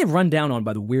situation. I get run down on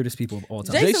by the weirdest people of all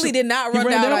time. Jason Lee did not he run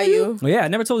ran down down on on you. Well, yeah, I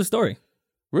never told the story.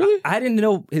 Really? I didn't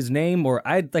know his name, or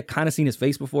I'd like kind of seen his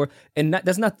face before, and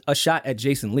that's not a shot at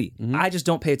Jason Lee. I just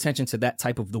don't pay attention to that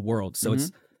type of the world. So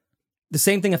it's the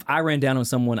same thing. If I ran down on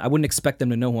someone, I wouldn't expect them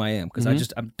to know who I am because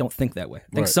I don't think that way.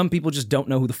 I think Right. some people just don't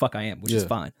know who the fuck I am, which is Yeah.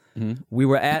 fine. We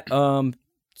were at the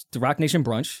Rock Nation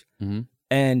brunch,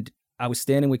 and I was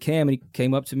standing with Cam, and he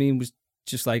came up to me and was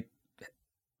just like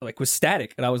was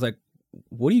static, and I was like,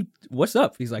 "What's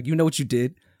up?" He's like, "You know what you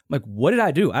did?" I'm like, "What did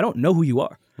I do? I don't know who you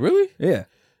are." Really? Yeah.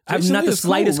 I have Jason not Lee the is cool,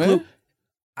 slightest man. clue.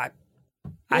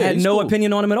 I had he's no cool.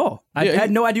 opinion on him at all. I Yeah,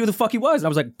 had no idea who the fuck he was. And I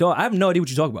was like, dog, I have no idea what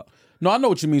you're talking about. No, I know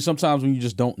what you mean. Sometimes when you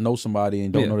just don't know somebody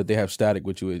and don't Yeah. know that they have static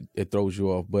with you, it throws you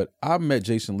off. But I met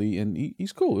Jason Lee and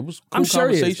he's cool. It was a cool I'm sure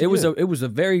it is. conversation. It was a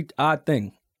very odd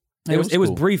thing. Yeah, It was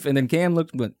cool. brief, and then Cam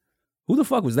looked, but who the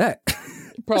fuck was that?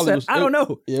 Probably said, was- I don't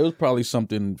know. Yeah, it was probably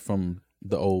something from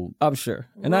the old. I'm sure.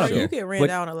 And I Well, don't care. you get ran But-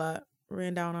 down a lot.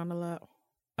 Ran down on a lot.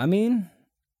 I mean,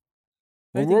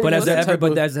 Well, think- but has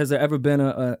has there ever been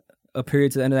a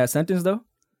period to the end of that sentence though?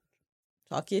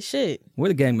 Talk your shit. Where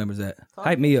the gang members at?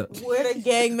 Hype me up. Where the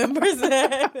gang members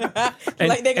at?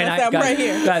 Like they're And gonna say I'm guys- right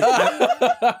here.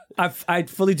 guys, I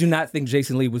fully do not think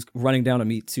Jason Lee was running down on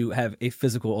me to have a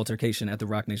physical altercation at the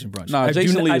Rock Nation brunch. Nah, I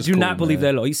Jason Lee I is do cool, not believe man. that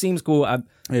at all. He seems cool. Yeah,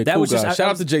 that cool was just guy. I Shout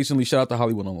out was- to Jason Lee. Shout out to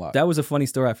Hollywood Unlocked. That was a funny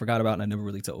story I forgot about and I never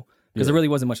really told because there really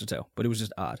wasn't much to tell, but it was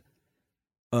just odd.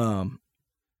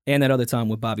 And that other time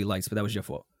with Bobby Lights, but that was your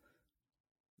fault.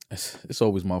 It's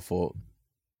always my fault.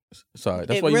 Sorry,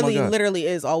 that's It why you really my guy. literally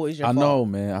is always your I fault. know,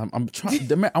 man. I'm trying.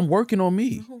 Man, I'm working on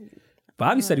me.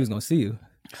 Bobby said he was going to see you.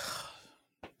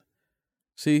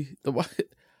 See,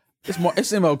 it's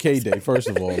MLK Day. First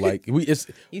of all, like it's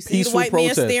You see the peaceful white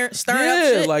man protest. stirring up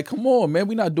Yeah, shit? like come on, man.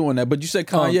 We're not doing that. But you said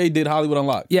Kanye did Hollywood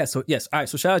Unlocked. Yeah, so yes. All right,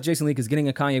 so shout out Jason Lee because getting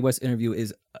a Kanye West interview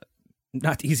is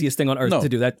not the easiest thing on earth No, to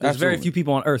do. That there's very absolutely. few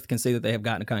people on earth can say that they have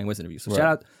gotten a Kanye West interview. So Right. shout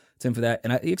out to him for that.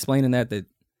 And he explained in that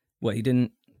what, he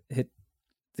didn't hit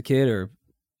the kid or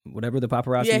whatever, the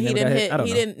paparazzi. Yeah, he never didn't got hit. I don't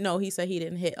He know. didn't. No, he said he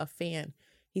didn't hit a fan.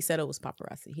 He said it was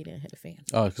paparazzi. He didn't hit a fan.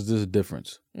 Oh, because there's a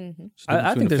difference. Mm-hmm. It's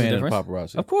I think between there's a fan and difference.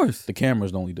 paparazzi. Of course. The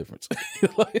camera's the only difference.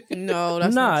 Like, No,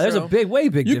 that's Nah, not there's true. a big, way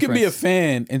big you difference. can be a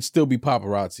fan and still be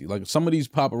paparazzi. Like some of these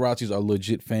paparazzis are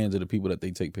legit fans of the people that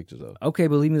they take pictures of. Okay,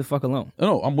 but leave me the fuck alone.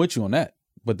 No, I'm with you on that.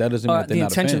 But that doesn't mean that they're the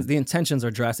not a fan. intentions, the intentions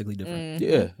are drastically different.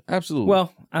 Yeah, absolutely.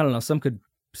 Well, I don't know. Some could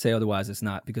say otherwise. It's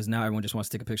not, because now everyone just wants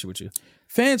to take a picture with you.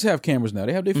 fans have cameras now.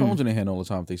 They have their phones in their hand all the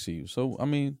time if they see you. So I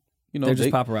mean, you know, They're just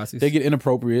paparazzis. They get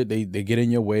inappropriate. They get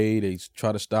in your way. They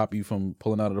try to stop you from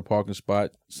pulling out of the parking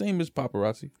spot. Same as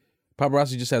paparazzi.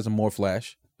 Paparazzi just has a more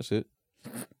flash. That's it.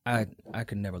 I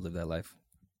could never live that life.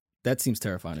 That seems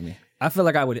terrifying to me. I feel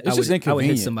like I would just I would hit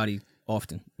inconvenient. somebody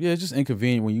often. Yeah, it's just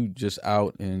inconvenient when you just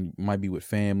out and you might be with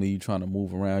family. You trying to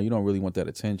move around. You don't really want that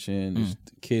attention. Just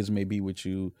kids may be with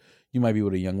you. You might be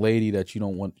with a young lady that you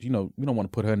don't want. You know, you don't want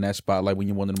to put her in that spotlight when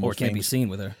you're one of the Or most can't be famous. seen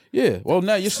with her. Yeah. Well,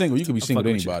 now you're single. You can be single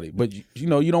with fucking with anybody, but you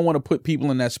know, you don't want to put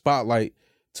people in that spotlight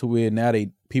to where now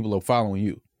people are following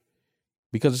you,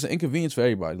 because it's an inconvenience for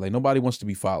everybody. Like nobody wants to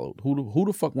be followed. Who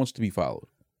the fuck wants to be followed?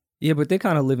 Yeah, but they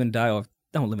kind of live and die off.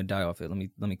 Don't live and die off it.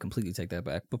 Let me completely take that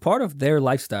back. But part of their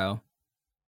lifestyle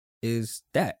is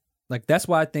that. Like that's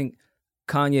why I think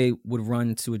Kanye would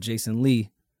run to a Jason Lee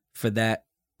for that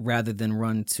rather than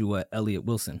run to a Elliot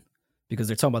Wilson, because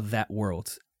they're talking about that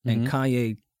world. And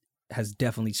Kanye has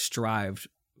definitely strived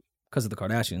because of the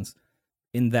Kardashians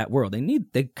in that world.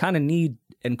 They kind of need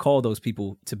and call those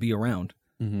people to be around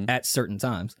at certain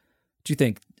times. Do you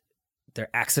think they're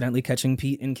accidentally catching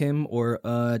Pete and Kim or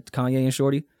Kanye and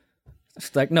Shorty?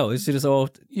 It's like, no, this shit is all,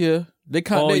 Yeah, they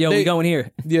kind. we going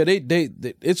here. Yeah, they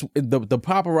it's the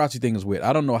paparazzi thing is weird.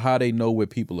 I don't know how they know where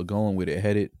people are going, where they're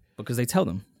headed. Because they tell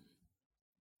them.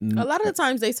 A lot of the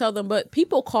times they tell them, but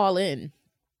people call in.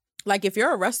 Like if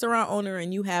you're a restaurant owner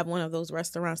and you have one of those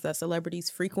restaurants that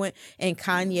celebrities frequent and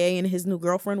Kanye and his new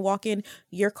girlfriend walk in,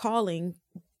 you're calling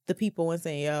the people and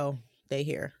saying, yo, they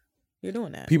here. You're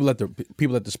doing that. People at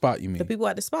the spot. You mean The people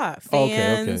at the spot. Oh,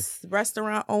 Fans, okay.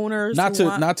 restaurant owners. not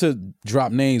to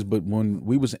drop names, but when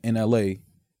we was in LA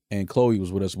and Chloe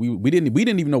was with us, we didn't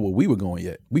even know where we were going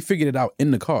yet. We figured it out in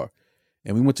the car,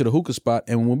 and we went to the hookah spot.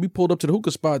 And when we pulled up to the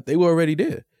hookah spot, they were already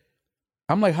there.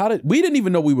 I'm like, we didn't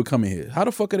even know we were coming here. How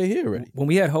the fuck are they here already? When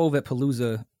we had Hove at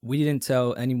Palooza, we didn't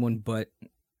tell anyone but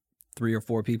 3 or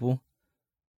 4 people.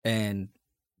 And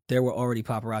there were already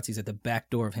paparazzis at the back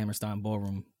door of Hammerstein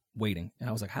Ballroom waiting. And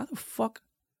I was like, how the fuck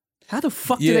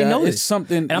do they know it's this?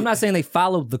 something. And I'm not saying they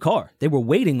followed the car. They were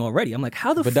waiting already. I'm like,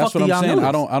 how the But fuck that's what do I'm y'all saying. know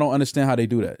this? I don't understand how they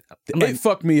do that. I'm It like,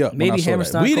 fucked me up. maybe when I saw that.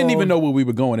 Hammerstein We didn't even called- know where we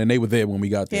were going, and they were there when we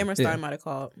got there. Hammerstein Yeah. might have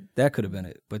called. That could have been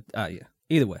it. But yeah,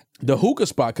 either way. The hookah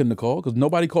spot couldn't have called because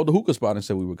nobody called the hookah spot and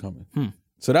said we were coming.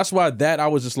 So that's why I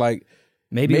was just like,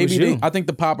 Maybe it was you. I think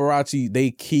the paparazzi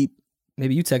they keep.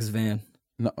 Maybe you text Van.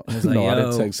 No, It's like, no, I yo,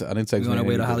 didn't text. I didn't text. We're on our Van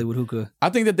way to anything. Hollywood Hookah. I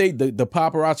think that the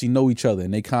paparazzi know each other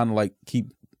and they kind of like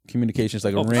keep communications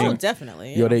like a ring. Oh,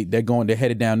 definitely. Yo, yeah. they're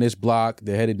headed down this block.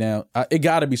 They're headed down. It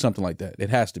got to be something like that. It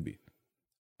has to be.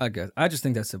 I guess. I just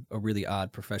think that's a really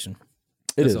odd profession.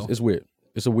 It That's is. all. It's weird.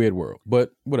 It's a weird world.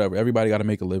 But whatever. Everybody got to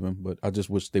make a living. But I just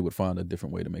wish they would find a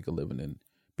different way to make a living than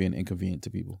being inconvenient to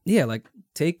people. Yeah, like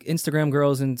take Instagram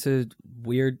girls into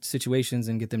weird situations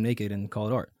and get them naked and call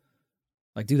it art.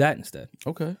 Like do that instead.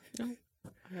 Okay.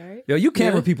 Right. Yo, you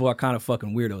camera Yeah. people are kind of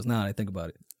fucking weirdos now that I think about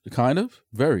it. Kind of.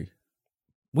 Very.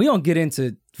 We don't get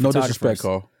into No photographers. disrespect,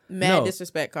 Carl. Mad No.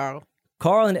 disrespect, Carl.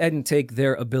 Carl and Eden take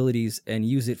their abilities and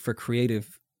use it for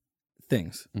creative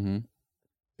things. Mm-hmm.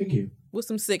 Thank you. With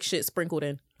some sick shit sprinkled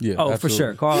in. Yeah. Oh, absolutely. for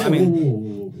sure. Carl, I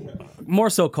mean, more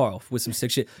so Carl with some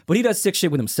sick shit. But he does sick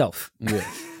shit with himself. Yeah.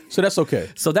 So that's okay.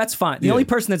 So that's fine. The Yeah. only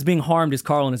person that's being harmed is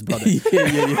Carl and his brother.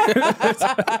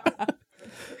 yeah.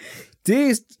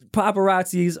 These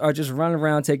paparazzis are just running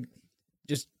around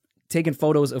taking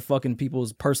photos of fucking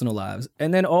people's personal lives.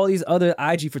 And then all these other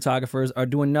IG photographers are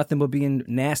doing nothing but being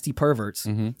nasty perverts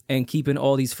and keeping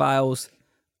all these files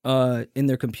in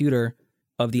their computer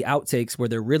of the outtakes where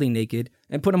they're really naked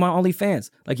and put them on OnlyFans.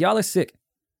 Like, y'all are sick.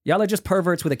 Y'all are just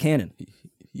perverts with a cannon.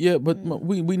 Yeah, but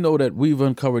we know that we've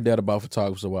uncovered that about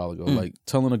photographers a while ago. Like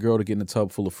telling a girl to get in a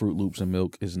tub full of Fruit Loops and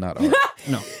milk is not art.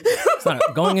 No. It's not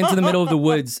going into the middle of the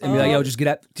woods and be like, yo, just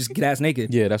get ass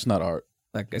naked. Yeah, that's not art.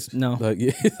 Like, it's, no. Like,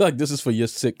 yeah, like this is for your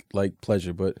sick like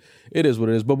pleasure, but it is what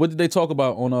it is. But what did they talk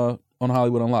about on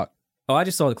Hollywood Unlocked? Oh, I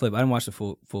just saw the clip. I didn't watch the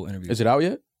full interview. Is it out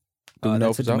yet? Do we know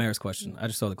That's if a it's out? Damaris question. I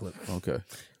just saw the clip. Okay.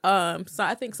 So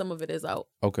I think some of it is out.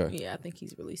 Okay. Yeah, I think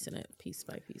he's releasing it piece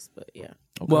by piece. But yeah.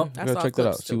 Okay. Well, I I gotta saw check that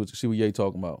out. clips, See what Ye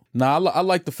talking about. Nah, I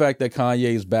like the fact that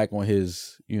Kanye is back on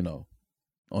his,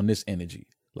 on this energy.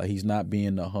 Like he's not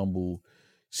being the humble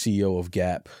CEO of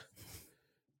Gap,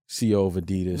 CEO of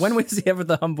Adidas. When was he ever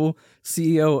the humble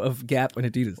CEO of Gap and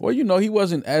Adidas? Well, he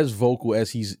wasn't as vocal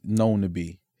as he's known to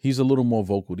be. He's a little more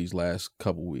vocal these last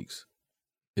couple weeks.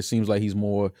 It seems like he's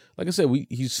more, like I said,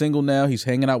 he's single now. He's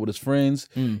hanging out with his friends.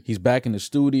 He's back in the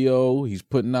studio. He's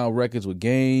putting out records with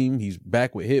Game. He's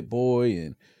back with Hit Boy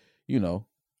and,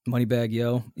 Moneybagg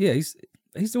Yo. Yeah, he's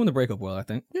doing the breakup well, I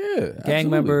think. Yeah. Gang absolutely.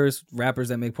 members, rappers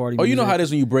that make party Oh, you music. know how it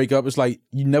is when you break up? It's like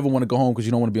you never want to go home because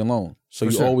you don't want to be alone. So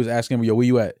For you sure. always ask him, yo, where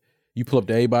you at? You pull up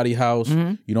to everybody's house.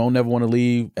 You don't never want to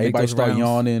leave. Everybody those start rounds.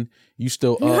 yawning. You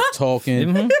still up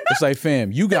talking. It's like,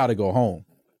 fam, you got to go home.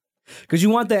 Because you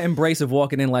want that embrace of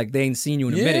walking in like they ain't seen you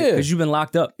in a minute because you've been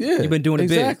locked up. Yeah. You've been doing it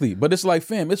big. Exactly. But it's like,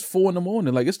 fam, it's 4 a.m.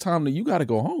 Like, it's time you got to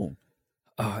go home.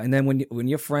 And then when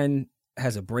your friend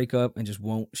has a breakup and just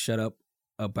won't shut up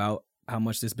about how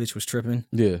much this bitch was tripping,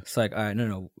 Yeah. it's like, all right,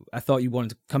 no. I thought you wanted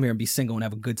to come here and be single and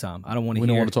have a good time. I don't want to We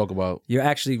hear. don't want to talk about. You're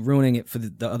actually ruining it for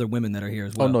the other women that are here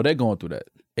as well. Oh, no, they're going through that.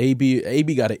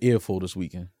 AB got an earful this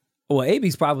weekend. Well,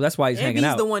 AB's probably, that's why he's hanging he's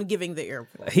out. the one giving the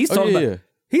earful. He's talking yeah. about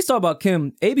he's talking about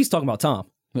Kim. AB's talking about Tom.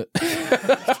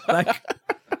 Like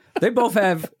they both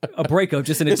have a breakup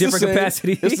just in a It's the different same.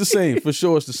 capacity. It's the same. For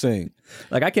sure, it's the same.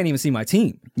 Like I can't even see my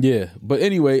team. Yeah. But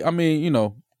anyway, I mean,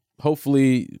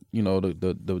 hopefully,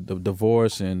 the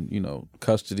divorce and,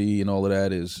 custody and all of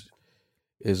that is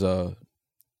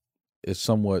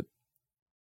somewhat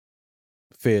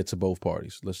fair to both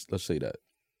parties. Let's say that.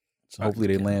 So hopefully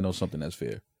they land on something that's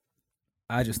fair.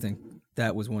 I just think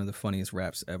that was one of the funniest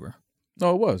raps ever.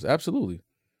 No, it was. Absolutely.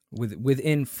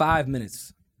 Within 5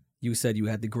 minutes, you said you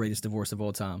had the greatest divorce of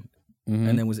all time,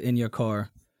 and then was in your car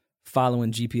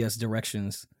following GPS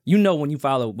directions. When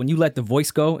you let the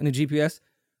voice go in the GPS,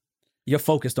 you're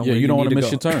focused on where you don't want to miss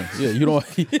your turn. Yeah, you don't.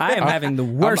 I am having the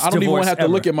worst I don't even divorce want to have to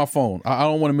ever. look at my phone. I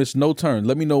don't want to miss no turn.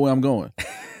 Let me know where I'm going.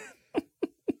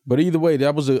 But either way,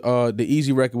 that was the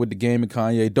easy record with the Game and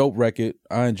Kanye. Dope record.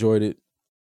 I enjoyed it.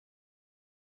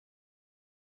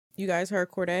 You guys heard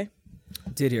Corday?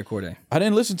 Did hear Corday. I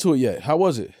didn't listen to it yet. How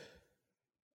was it?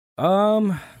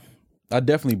 I I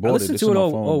definitely bought listened it. to it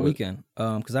all weekend.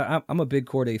 Because I'm a big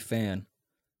Corday fan.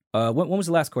 When was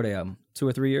the last Corday album? 2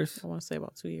 or 3 years? I want to say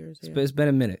about 2 years. Yeah. It's been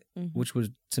a minute, Mhm. which was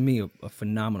to me a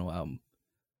phenomenal album.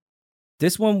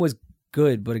 This one was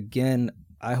good, but again,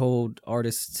 I hold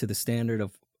artists to the standard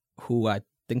of who I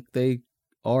think they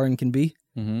are and can be.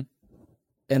 Mm-hmm.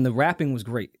 And the rapping was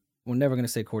great. We're never gonna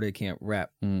say Corday can't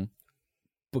rap. Mhm.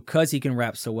 Because he can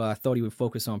rap so well, I thought he would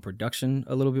focus on production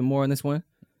a little bit more in this one.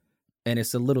 And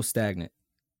it's a little stagnant.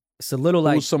 It's a little Who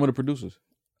like was some of the producers?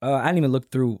 I didn't even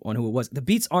look through on who it was. The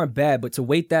beats aren't bad, but to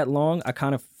wait that long, I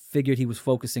kind of figured he was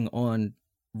focusing on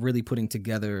really putting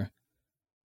together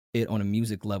it on a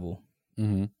music level.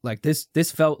 Mm-hmm. Like this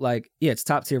felt like, yeah, it's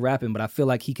top tier rapping, but I feel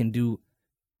like he can do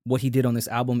what he did on this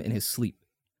album in his sleep.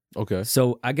 Okay.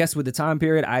 So I guess with the time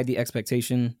period, I had the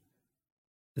expectation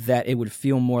that it would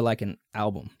feel more like an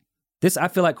album. I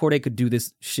feel like Corday could do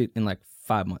this shit in like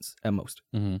 5 months at most.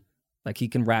 Mm-hmm. Like he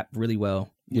can rap really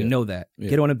well. We Yeah. know that. Yeah.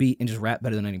 Get on a beat and just rap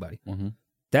better than anybody. Mm-hmm.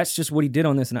 That's just what he did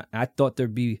on this, and I thought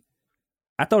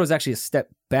it was actually a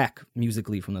step back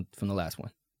musically from the last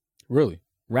one. Really?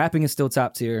 Rapping is still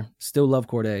top tier. Still love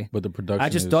Corday. But the production I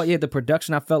just thought, the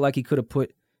production, I felt like he could have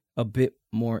put a bit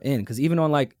more in. Because even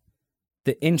on like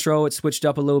the intro, it switched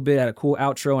up a little bit, had a cool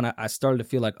outro, and I started to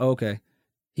feel like, oh, okay,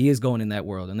 he is going in that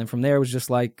world. And then from there, it was just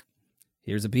like,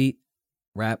 here's a beat,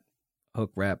 rap,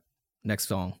 hook, rap, next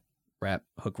song, rap,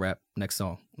 hook, rap, next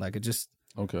song. Like it just,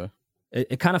 Okay.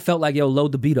 it kind of felt like, yo,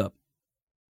 load the beat up.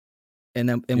 And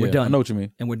then we're Yeah, done. I know what you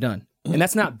mean. And we're done. And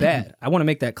that's not bad. I want to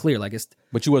make that clear. Like it's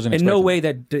But you wasn't in no expecting way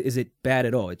that is it bad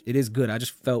at all. It is good. I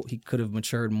just felt he could have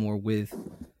matured more with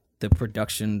the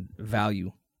production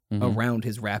value Mhm. around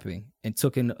his rapping and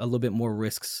took in a little bit more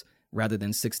risks rather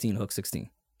than 16 hook 16.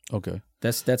 Okay.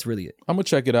 That's really it. I'm gonna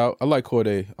check it out. I like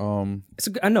Corday.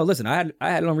 I know. Listen, I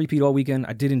had it on repeat all weekend.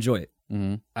 I did enjoy it.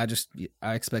 Mhm.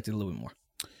 I expected a little bit more.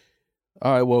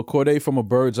 All right. Well, Corday from a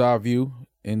bird's eye view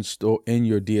in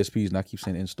your DSPs. And I keep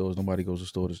saying in stores. Nobody goes to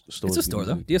stores. It's a store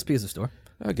though. DSP is a store.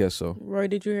 I guess so. Roy,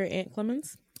 did you hear Ant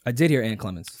Clemens? I did hear Ant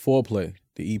Clemens. Foreplay,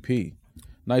 the EP.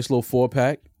 Nice little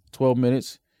 4-pack, 12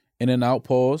 minutes, in and out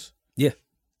pause. Yeah.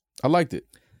 I liked it.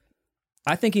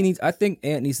 I think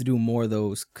Ant needs to do more of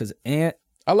those because Ant,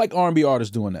 I like R&B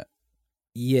artists doing that.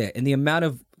 yeah, and the amount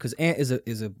of because Ant is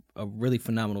a really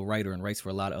phenomenal writer and writes for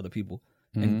a lot of other people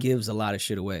and gives a lot of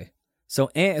shit away. So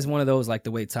Ant is one of those, like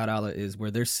the way Ty Dolla is,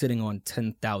 where they're sitting on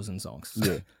 10,000 songs.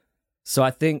 Yeah. So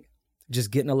I think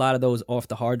just getting a lot of those off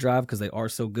the hard drive because they are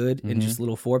so good in just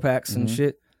little 4-packs and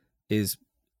shit is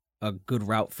a good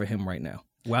route for him right now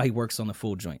while he works on the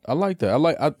full joint. I like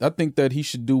that. I think that he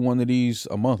should do one of these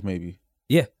a month, maybe.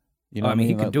 Yeah. You know, I mean,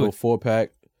 he can do it.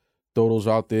 4-pack, throw those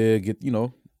out there, get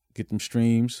them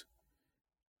streams.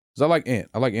 'Cause I like Ant.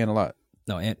 I like Ant a lot.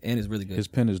 No, Ant is really good. His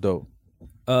pen is dope.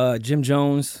 Jim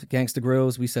Jones, Gangsta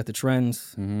Grills, we set the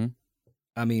trends. Mm-hmm.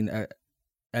 I mean,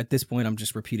 at this point, I'm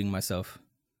just repeating myself.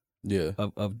 Yeah.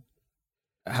 Of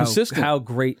Consistent. how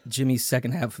great Jimmy's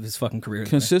second half of his fucking career is.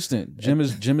 Consistent. Jim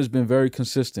has been very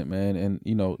consistent, man. And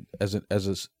you know, as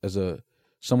a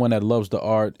someone that loves the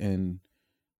art and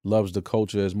loves the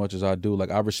culture as much as I do,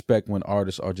 like I respect when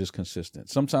artists are just consistent.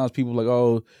 Sometimes people are like,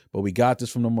 oh, but we got this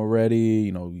from them already.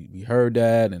 You know, we heard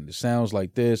that and it sounds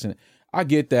like this, and I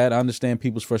get that. I understand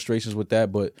people's frustrations with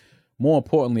that, but more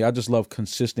importantly, I just love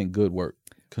consistent good work,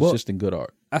 consistent good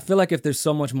art. I feel like if there's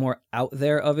so much more out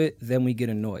there of it, then we get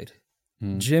annoyed.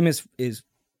 Jim is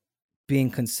being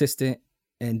consistent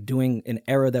and doing an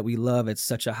era that we love at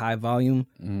such a high volume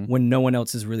when no one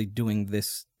else is really doing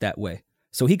this that way.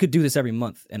 So he could do this every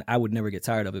month, and I would never get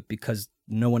tired of it because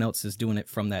no one else is doing it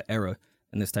from that era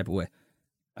in this type of way.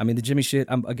 I mean, the Jimmy shit,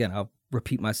 I'll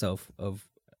repeat myself of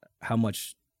how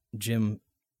much Jim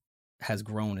has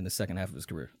grown in the second half of his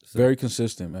career. So, very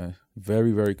consistent, man.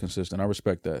 Very, very consistent. I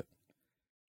respect that.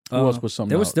 Who else put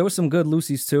something out? There was some good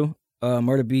Lucy's too.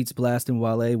 Murder Beats, Blast, and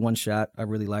Wale, One Shot. I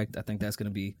really liked. I think that's gonna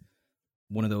be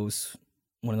one of those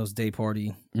day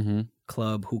party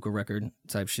club hookah record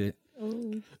type shit.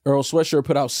 Earl Sweatshirt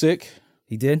put out Sick.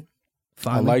 He did.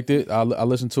 Finally. I liked it. I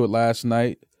listened to it last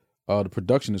night. The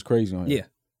production is crazy on it. Yeah.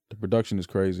 The production is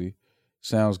crazy.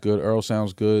 Sounds good. Earl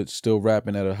sounds good. Still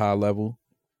rapping at a high level.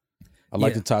 I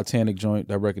like the Titanic joint.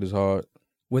 That record is hard.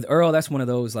 With Earl, that's one of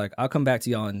those, like, I'll come back to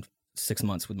y'all in 6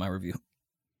 months with my review.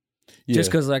 Yeah.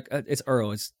 Just because, like, it's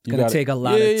Earl. It's going to take a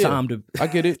lot of time to, I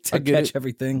get it. to catch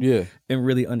everything and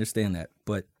really understand that.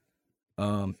 But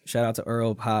shout out to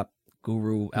Earl, Hop,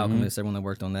 Guru, Alchemist, everyone that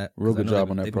worked on that. Real good job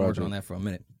on that they've been working project. on that for a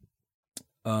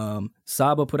minute.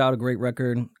 Saba put out a great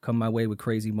record, Come My Way with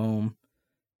Crazy Moan.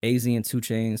 AZ and 2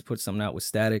 Chainz put something out with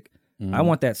Static. I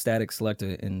want that Static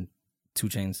Selector and 2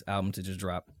 Chainz album to just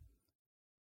drop.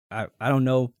 I don't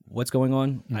know what's going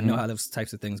on. I know how those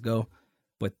types of things go,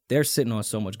 but they're sitting on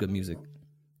so much good music.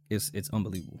 It's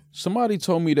unbelievable. Somebody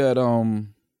told me that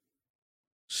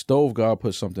Stove God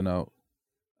put something out.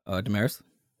 Damaris?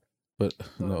 But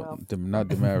no, not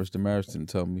Damaris. Damaris didn't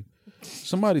tell me.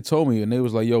 Somebody told me, and they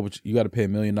was like, "Yo, but you got to pay $1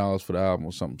 million for the album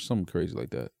or something crazy like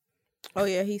that." Oh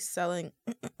yeah, he's selling.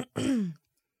 If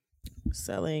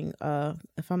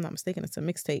I'm not mistaken, it's a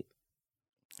mixtape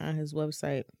on his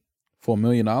website for $1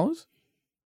 million.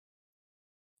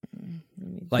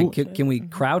 Like, can we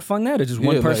crowdfund that, or just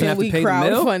one person have to pay the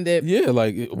mill? Crowdfund it? Yeah,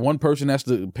 like one person has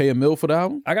to pay $1 million for the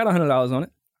album. I got $100 on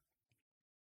it.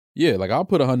 Yeah, like I'll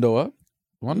put $100 up.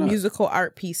 Why not? Musical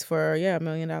art piece for $1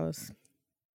 million.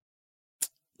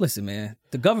 Listen, man,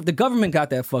 the government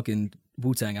got that fucking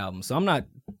Wu-Tang album, so I'm not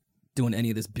doing any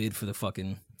of this bid for the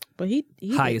fucking he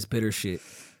highest bidder shit.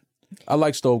 I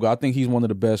like Stove God. I think he's one of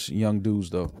the best young dudes,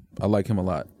 though. I like him a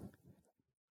lot.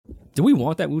 Do we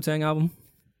want that Wu-Tang album?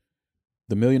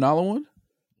 The $1 million one?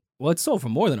 Well, it sold for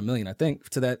more than $1 million, I think,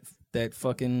 to that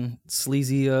fucking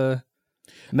sleazy I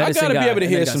gotta be able to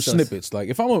hear some snippets. Like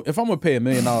if I'm gonna pay $1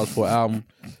 million for an album,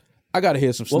 I gotta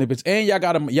hear some snippets. And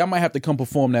y'all might have to come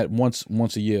perform that once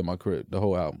a year in my crib, the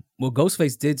whole album. Well,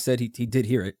 Ghostface said he did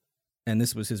hear it, and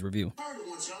this was his review.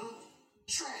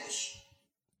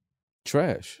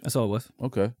 Trash. That's all it was.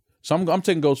 Okay. So I'm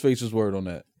taking Ghostface's word on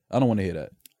that. I don't want to hear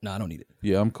that. No, I don't need it.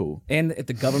 Yeah, I'm cool. And if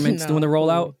the government's doing the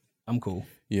rollout, I'm cool.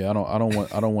 Yeah, I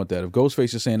don't want that. If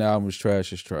Ghostface is saying the album is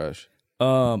trash, it's trash.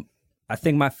 I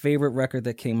think my favorite record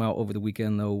that came out over the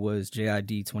weekend though was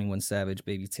JID 21 Savage,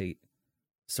 Baby Tate,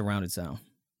 Surround Sound.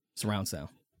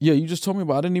 Yeah, you just told me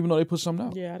about. I didn't even know they put something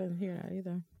out. Yeah, I didn't hear that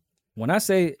either. When I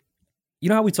say, you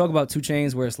know how we talk about 2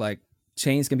 Chainz, where it's like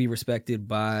Chainz can be respected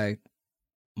by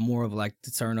more of like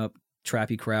the turn up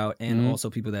trappy crowd and also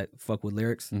people that fuck with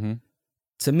lyrics.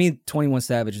 To me, 21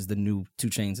 Savage is the new 2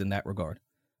 Chainz in that regard,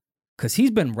 because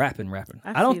he's been rapping.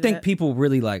 I don't think people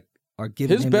really like are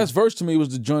giving his best verse to me was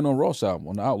the joint on Ross album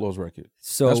on the Outlaws record.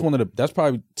 So that's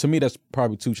probably 2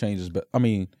 Chainz's best. I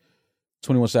mean,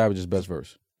 21 Savage's best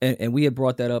verse. And we had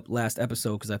brought that up last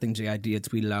episode because I think JID had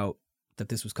tweeted out that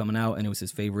this was coming out and it was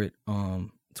his favorite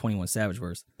 21 Savage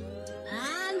verse.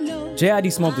 I know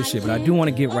JID smoked this shit, but I do want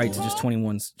to get right to just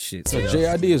 21's shit. So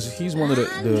JID he's one of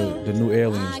the new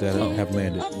aliens that have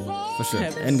landed. For sure.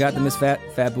 And got the Miss Fat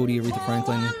Booty Aretha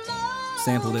Franklin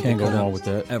sample that Can't they go cut wrong up with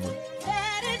that. ever.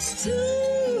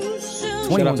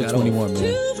 Shout out to 21, man.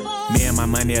 Me and my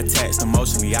money attached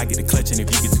emotionally. I get the clutch, and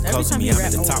if you get too close to me, I'm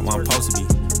at the top where I'm supposed to be.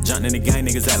 Jumping in the gang,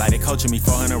 niggas act like they coaching me.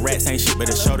 400 rats ain't shit, but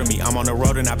a show to me. I'm on the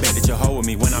road and I bet that you'll hold with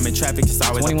me. When I'm in traffic, it's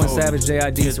always 21 a pole. Savage,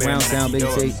 JID, Surround Sound, Baby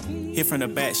Tate. Hit from the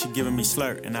back, she giving me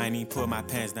slurp, and I ain't even pull my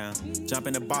pants down. Jump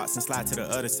in the box and slide to the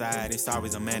other side, it's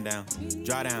always a man down.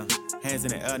 Draw down, hands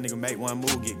in the air, nigga, make one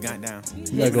move, get gunned down.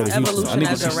 You gotta go to Houston. Evolution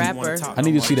as a rapper. I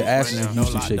need to see the asses in Houston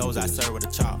shake. shaking. Those I serve with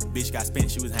a chop. Bitch got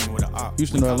spent, she was hanging with a op.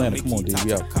 Houston or Atlanta, come on, dude,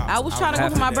 we out. I was trying to go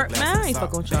for my birthday. Man, I ain't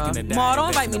fucking with y'all. Ma, don't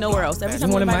invite me nowhere else. Every time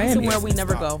you going to invite me Miami. somewhere, we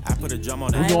never go. I put a drum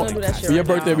on I ain't that. gonna do that shit For your right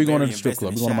birthday, now. we going to the strip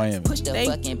club. We going to Miami. Take Take you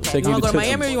you want to to go to Tootsie.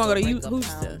 Miami or you want to go to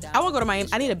Houston? I want to go to Miami.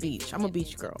 I need a beach. I'm a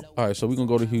beach girl. All right, so we're gonna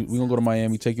go to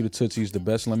Miami. Take you to Tootsie's, the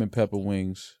best lemon pepper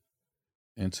wings,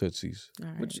 and Tootsie's. All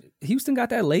right. Which, Houston got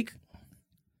that lake.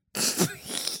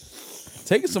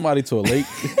 Taking somebody to a lake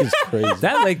is crazy.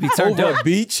 That lake be turned Over up. a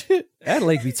beach, That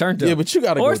lake be turned up. yeah, but you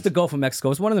gotta or go it's the Gulf of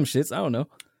Mexico. It's one of them shits. I don't know.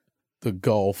 the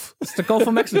Gulf. It's the Gulf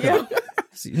of Mexico.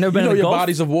 You never been You know in the your Gulf?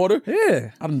 bodies of water.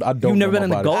 Yeah. I don't. You've never know been in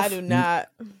my the body. Gulf? I do not.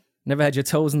 Never had your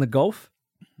toes in the Gulf?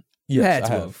 Yes, had I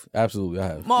to have. have. Absolutely, I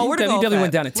have. Ma, You where the definitely Gulf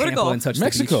went down to at? Where the Tampa Gulf? and touched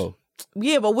Mexico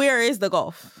Yeah, but where is the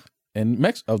Gulf? and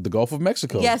of the Gulf of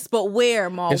Mexico. Yes, but where,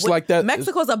 Ma? It's like that-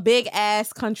 Mexico's a big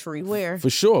ass country. Where? for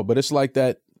sure. But it's like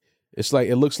that. It's like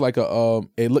it looks like a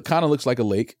kind of looks like a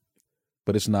lake,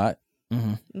 but it's not. the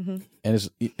beach. Mm-hmm. And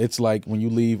it's like when you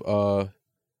leave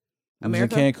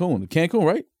America? Cancun,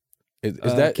 right? Is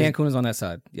that Cancun is on that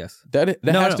side, yes. that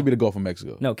No, has no. to be the Gulf of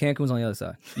Mexico? No, Cancun's on the other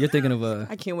side. You're thinking of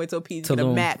I can't wait till PG get a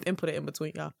Tulum. map and put it in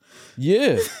between y'all.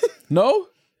 Yeah. No.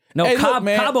 no, Hey, look,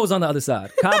 man. Cabo's on the other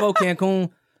side. Cabo,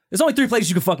 Cancun. There's only 3 places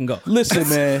you can fucking go. Listen,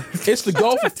 man, it's the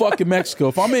Gulf of fucking Mexico.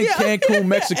 If I'm in Cancun,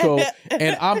 Mexico,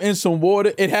 and I'm in some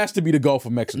water, it has to be the Gulf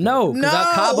of Mexico. No,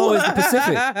 because Cabo is the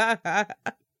Pacific.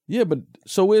 Yeah, but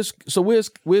so where's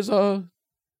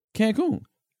Cancun?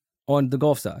 On the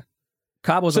Gulf side.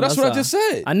 Cabo's So on the that's other what I side. just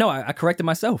said. I know, I corrected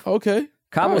myself. Okay.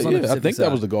 Cabo's All right, on the yeah, I Pacific think side.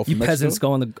 that was the Gulf You of Mexico. peasants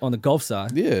go on the Gulf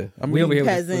side. Yeah, I mean, We over here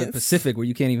with the Peasants. Pacific where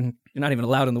you're not even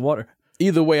allowed in the water.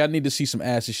 either way, I need to see some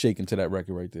asses shaking to that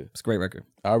record right there. It's a great record.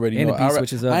 I already And know. the beat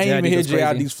switches up. I ain't even JID hear goes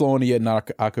crazy. JID's flowing it yet, and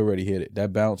I could already hit it.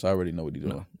 That bounce, I already know what he's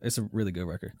doing. No, it's a really good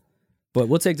record. But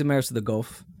we'll take Damaris to the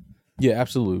Gulf. Yeah,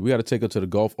 absolutely. We got to take her to the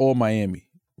Gulf or Miami.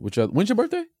 When's your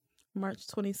birthday? March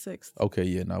 26th. Okay,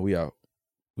 yeah, no, we out.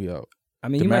 We out. I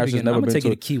mean, Damaris you has might be getting, never I'm going to been take you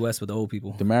to to Key West with the old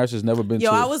people. Damaris has never been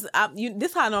Yo, to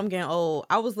this how I know I'm getting old.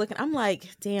 I was looking, I'm like,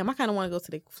 damn, I kind of want to go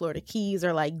to the Florida Keys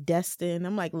or like Destin.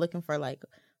 I'm like looking for like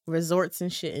resorts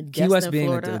and shit in Key Destin, West being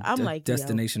Florida. I'm a like, yo.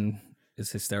 destination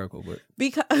is hysterical, but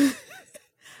Because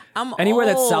I'm anywhere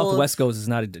that old. Southwest goes is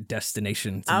not a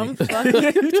destination to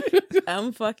me.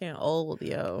 I'm fucking old,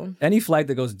 yo. Any flight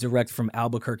that goes direct from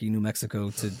Albuquerque, New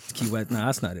Mexico to Key West, no,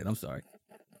 that's not it. I'm sorry.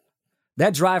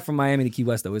 That drive from Miami to Key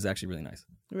West, though, is actually really nice.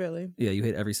 Really? Yeah, you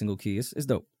hit every single key. It's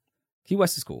dope. Key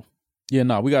West is cool. Yeah,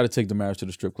 no, we got to take Damaris to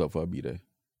the strip club for a B-Day.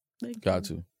 Got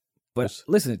to. But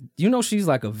listen, you know she's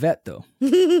like a vet, though.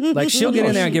 Like, she'll get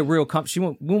in there and get real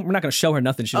comfortable. We're not going to show her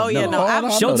nothing she Oh don't yeah, know. no, I'm, I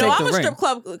She'll know take that. the I'm a ring. strip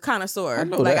club connoisseur. I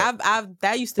know like that. I've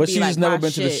that used to But be she's like never my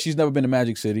been shit. she's never been to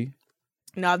Magic City.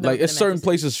 No, I've never Like been it's to certain Magic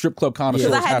places strip club connoisseurs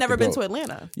because I had have never to been go. to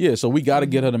Atlanta. Yeah, so we got to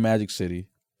get her to Magic City.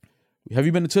 Have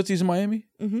you been to Tootsie's in Miami?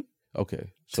 Mhm.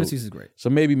 Okay. So, Tootsie's is great. so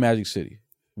maybe Magic City.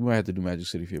 We might have to do Magic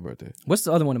City for your birthday. What's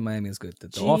the other one in Miami is good?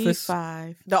 The Office?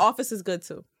 G5. The Office is good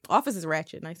too. Office is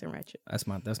ratchet, nice and ratchet. That's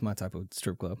my type of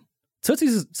strip club.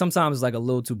 Tootsie's is sometimes like a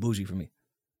little too bougie for me.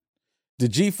 The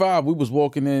G5, we was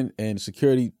walking in and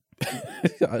security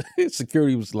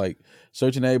was like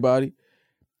searching everybody.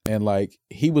 And like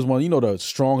he was one, the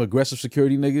strong, aggressive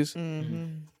security niggas. Mm-hmm.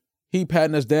 He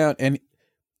patting us down. And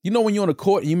you know when you're on the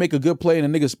court and you make a good play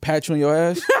and the niggas pat you on your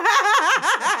ass?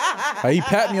 Like, he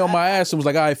pat me on my ass and was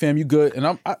like, all right, fam, you good.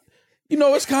 And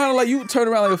it's kind of like you turn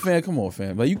around like a fan. Come on,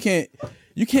 fam. Like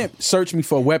you can't search me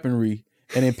for weaponry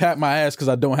and then pat my ass because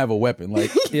I don't have a weapon.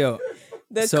 Like, Yo,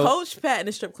 The So- coach pat in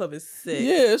the strip club is sick.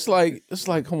 yeah, it's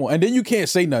like, come on. And then you can't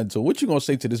say nothing to him. What you gonna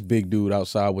say to this big dude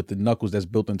outside with the knuckles that's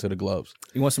built into the gloves?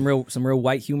 you want some real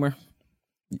white humor?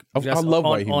 I Just love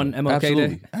on- white humor. on MLK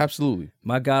Absolutely. Day? Absolutely.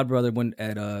 My godbrother went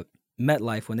at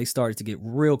MetLife when they started to get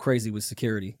real crazy with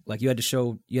security. Like you had to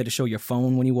show your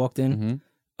phone when you walked in. Mm-hmm.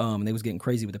 And they was getting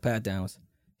crazy with the pat downs.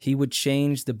 He would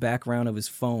change the background of his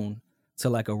phone to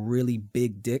like a really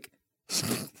big dick,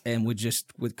 and would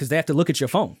because they have to look at your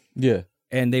phone. Yeah.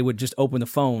 and they would just open the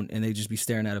phone and they'd just be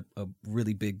staring at a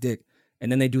really big dick.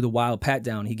 And then they do the wild pat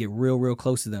down. He'd get real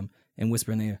close to them and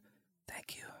whisper in their ear,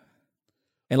 "Thank you."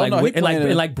 And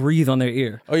like breathe on their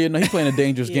ear. Oh yeah, no, he's playing a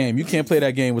dangerous game. You can't play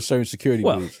that game with certain security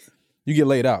dudes. You get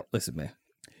laid out. Listen, man.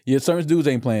 Yeah, certain dudes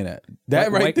ain't playing that.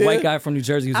 That right there. White guy from New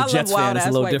Jersey who's a Jets fan is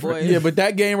a little different. Yeah, but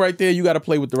that game right there, you got to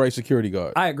play with the right security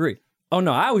guard. I agree. Oh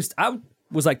no, I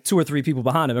was like 2 or 3 people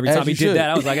behind him every time he did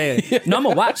that. I was like, hey, no, I'm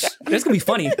gonna watch. It's gonna be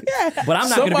funny, but I'm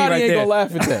not gonna be right there. Somebody ain't gonna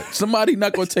laugh at that. Somebody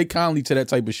not gonna take kindly to that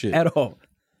type of shit at all.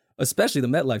 Especially the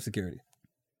MetLife security.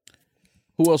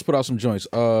 Who else put out some joints?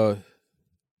 Well,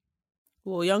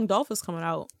 Young Dolph is coming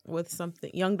out with something.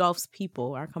 Young Dolph's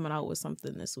people are coming out with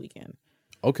something this weekend.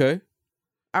 Okay.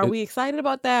 Are we excited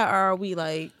about that, or are we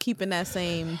like keeping that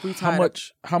same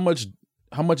retard? How much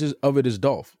of it is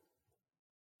Dolph?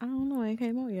 I don't know. It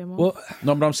came out yet. Mom. Well,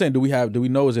 no, but I'm saying, do we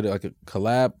know? Is it like a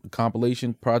collab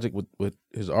compilation project with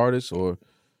his artists, or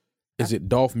is it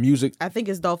Dolph music? I think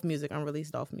it's Dolph music,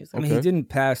 unreleased Dolph music. I mean, he didn't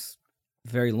pass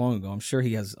very long ago. I'm sure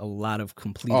he has a lot of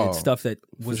completed stuff that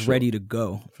was ready to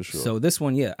go. For sure. So this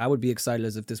one, yeah, I would be excited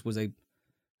as if this was a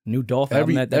new Dolph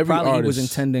album that probably he was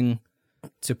intending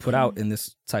to put out in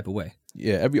this type of way.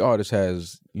 Yeah, every artist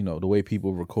has, the way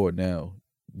people record now.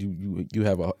 You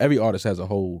have every artist has a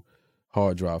whole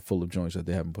hard drive full of joints that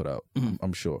they haven't put out.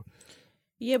 I'm sure.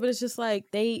 Yeah, but it's just like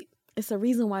it's a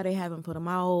reason why they haven't put them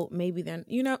out. Maybe they're,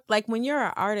 like when you're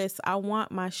an artist, I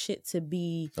want my shit to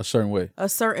be a certain way.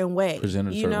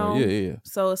 Presented a certain way. Yeah.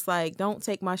 So it's like, don't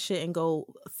take my shit and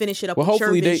go finish it up with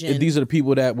hopefully your vision. These are the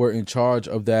people that were in charge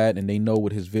of that, and they know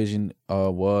what his vision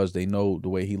was. They know the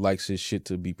way he likes his shit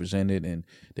to be presented, and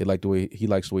they like the way he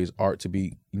likes the way his art to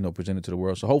be, presented to the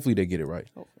world. So hopefully they get it right.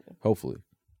 Hopefully.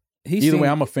 Either way,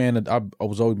 I'm a fan of. I've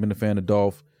always been a fan of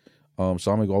Dolph.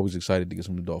 So I'm always excited to get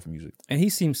some new Dolph music. And he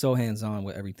seems so hands-on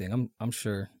with everything. I'm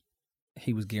sure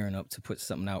he was gearing up to put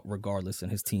something out regardless,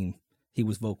 and his team he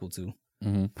was vocal to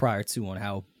prior to on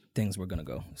how things were going to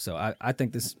go. So I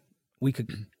think we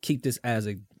could keep this as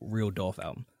a real Dolph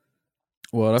album.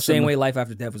 Well, that's same way Life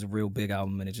After Death was a real big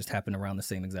album, and it just happened around the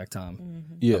same exact time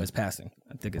of his passing.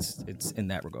 I think it's in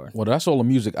that regard. Well, that's all the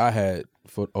music I had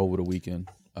for over the weekend.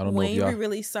 I don't know if y'all... Wayne, we're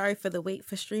really sorry for the wait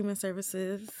for streaming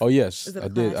services. Oh yes, I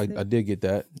did. I did get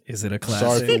that. Is it a classic?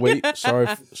 Sorry for the wait.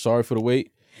 sorry for the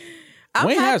wait.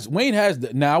 Wayne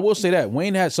has. Now I will say that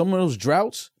Wayne had some of those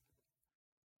droughts.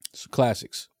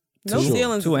 Classics. No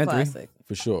Ceilings is a classic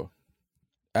for sure.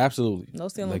 Absolutely. No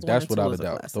Ceilings. Like that's without a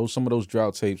doubt. Some of those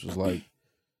drought tapes was like,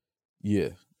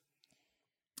 yeah.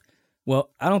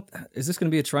 Well, is this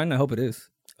going to be a trend? I hope it is.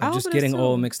 I'm just getting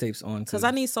all mixtapes on because I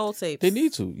need soul tapes. They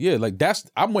need to, yeah. Like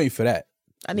I'm waiting for that.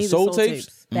 I need the soul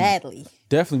tapes badly.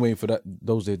 Definitely waiting for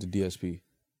those at the DSP.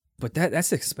 But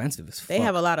that's expensive as fuck. They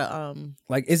have a lot of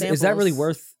is that really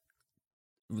worth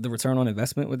the return on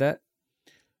investment with that?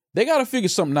 They got to figure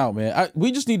something out, man.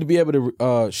 We just need to be able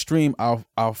to stream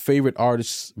our favorite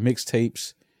artists'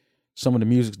 mixtapes, some of the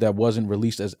music that wasn't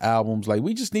released as albums. Like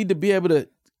we just need to be able to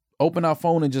open our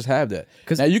phone and just have that.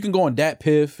 Because now you can go on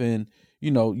DatPiff and.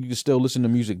 You can still listen to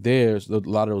music there, a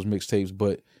lot of those mixtapes,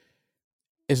 but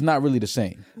it's not really the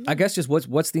same. I guess just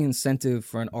what's the incentive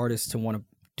for an artist to want to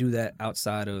do that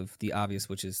outside of the obvious,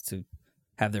 which is to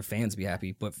have their fans be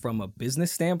happy. But from a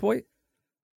business standpoint,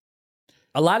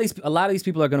 a lot of these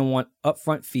people are going to want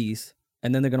upfront fees,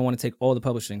 and then they're going to want to take all the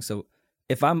publishing. So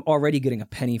if I'm already getting a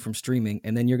penny from streaming,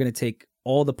 and then you're going to take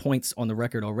all the points on the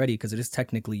record already because it is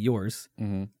technically yours.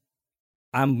 Mm-hmm.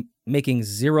 I'm making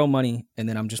zero money, and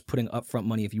then I'm just putting upfront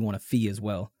money if you want a fee as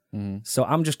well. Mm-hmm. So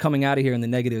I'm just coming out of here in the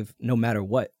negative no matter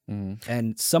what. Mm-hmm.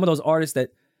 And some of those artists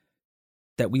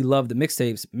that we love the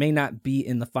mixtapes may not be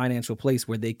in the financial place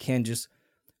where they can just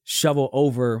shovel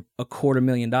over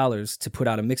 $250,000 to put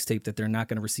out a mixtape that they're not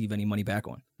going to receive any money back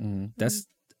on. Mm-hmm. That's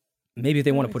maybe if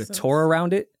they want to put a tour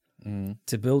around it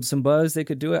to build some buzz, they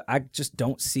could do it. I just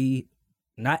don't see.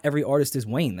 Not every artist is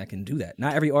Wayne that can do that.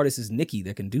 Not every artist is Nicki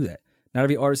that can do that. Not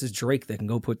every artist is Drake that can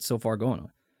go put So Far Gone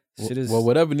on. Well,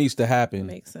 whatever needs to happen,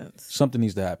 makes sense. Something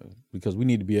needs to happen because we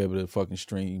need to be able to fucking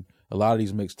stream a lot of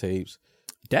these mixtapes.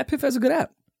 DatPiff has a good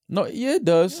app. No, yeah, it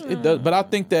does. It does. But I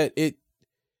think that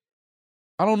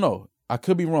I don't know. I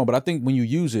could be wrong, but I think when you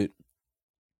use it,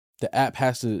 the app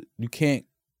you can't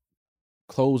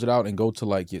close it out and go to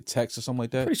like your text or something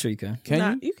like that. Pretty sure you can.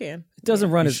 Can you? You can. It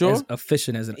doesn't run as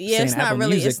efficient as it's not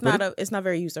really. Music, it's not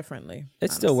very user friendly.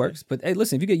 It still works, but hey,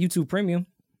 listen, if you get YouTube Premium,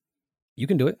 you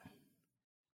can do it.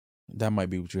 That might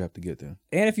be what you have to get then.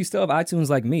 And if you still have iTunes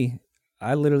like me,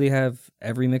 I literally have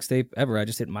every mixtape ever. I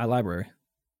just hit my library,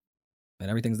 and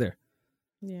everything's there.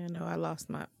 Yeah, no, I lost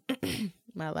my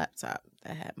my laptop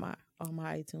that had all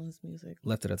my iTunes music.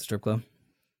 Left it at the strip club.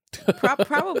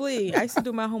 Probably. I used to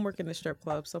do my homework in the strip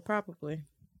club, so probably.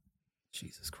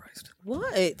 Jesus Christ.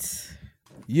 What?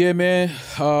 Yeah, man.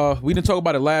 We didn't talk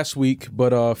about it last week,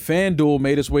 but FanDuel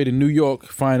made its way to New York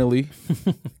finally.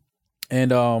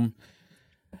 And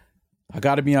I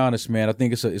got to be honest, man. I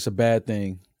think it's a bad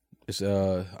thing. It's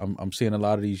I'm seeing a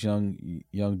lot of these young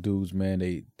dudes, man.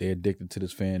 They're addicted to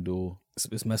this FanDuel.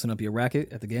 It's messing up your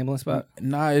racket at the gambling spot.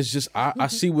 Nah, it's just I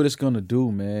see what it's gonna do,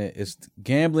 man. It's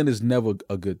gambling is never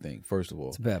a good thing. First of all,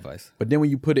 It's bad advice. but then when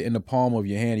you put it in the palm of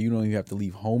your hand, you don't even have to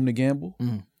leave home to gamble.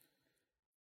 Mhm.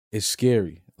 It's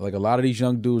scary. Like a lot of these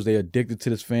young dudes, they addicted to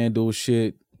this FanDuel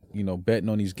shit. You know, betting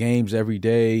on these games every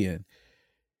day, and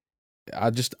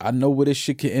I know where this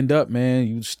shit can end up, man.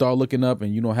 You start looking up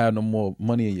and you don't have no more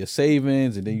money in your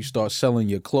savings, and then you start selling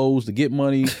your clothes to get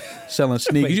money, selling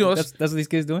sneakers. Wait, You know, that's what these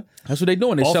kids doing? that's what they're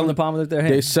doing. They're All from selling the palm of their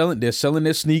hand. They're selling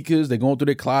their sneakers. They're going through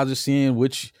their closet, seeing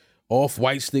which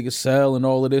off-whites they can sell, and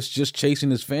all of this, just chasing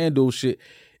this FanDuel shit.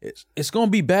 It's gonna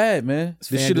be bad, man. Is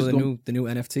This shit is FanDuel the new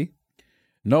NFT?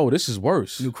 no. This is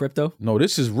worse. New crypto? No,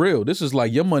 this is real. This is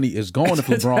like your money is gone if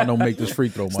LeBron don't make this free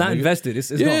throw. It's my not nigga. invested.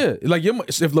 It's Yeah, gone. like if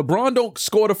LeBron don't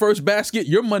score the first basket,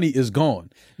 your money is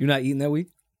gone. You're not eating that week?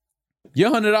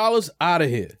 Your $100 out of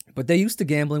here. But they used to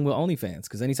gambling with OnlyFans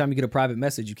because anytime you get a private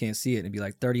message, you can't see it. It'd be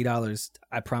like $30.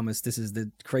 I promise this is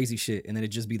the crazy shit. And then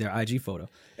it'd just be their IG photo.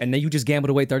 And then you just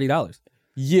gambled away $30.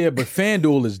 Yeah, but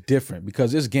FanDuel is different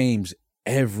because it's games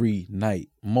every night,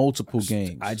 multiple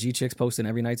games. IG chicks posting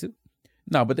every night too?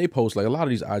 No, but they post like a lot of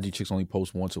these IG chicks only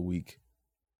post once a week.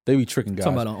 They be tricking guys.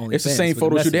 Talking about on It's the OnlyFans same with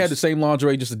photo the shoot. They had the message. same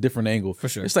lingerie, just a different angle. For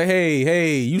sure. It's like,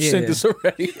 hey, you Yeah, sent yeah. this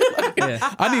already. Like,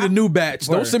 Yeah. I need a new batch.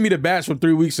 Don't Word. send me the batch from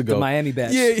 3 weeks ago. The Miami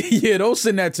batch. Yeah, don't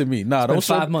send that to me. Nah, been don't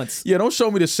show 5 months. Yeah, don't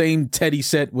show me the same Teddy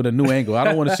set with a new angle. I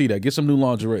don't want to see that. Get some new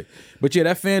lingerie. But yeah,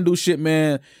 that FanDuel shit,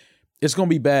 man, it's gonna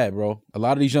be bad, bro. A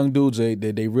lot of these young dudes,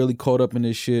 they really caught up in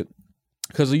this shit.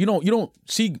 Because you don't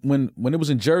see when it was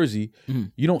in Jersey,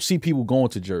 you don't see people going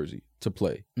to Jersey to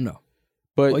play. No.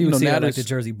 But Well, you you know would see now that like that the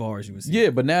Jersey bars you would see. yeah,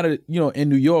 but now that in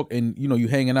New York and you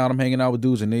hanging out, I'm hanging out with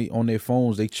dudes and they on their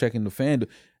phones, they checking the FanDuel.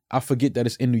 I forget that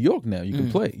it's in New York now. You can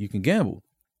play, you can gamble,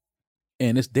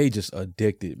 and they just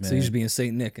addicted, man. So you just being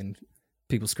Saint Nick and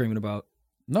people screaming about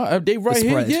No, they right The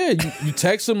here. spread. Yeah, you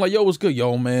text them like, "Yo, what's good?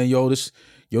 Yo, man, this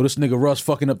nigga Russ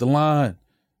fucking up the line."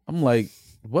 I'm like,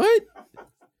 what?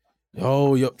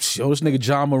 Yo, this nigga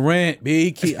John Morant,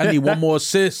 big kid. I need one more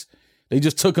assist. They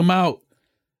just took him out.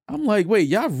 I'm like, wait,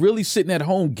 y'all really sitting at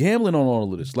home gambling on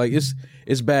all of this? Like,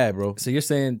 it's bad, bro. So you're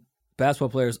saying basketball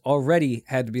players already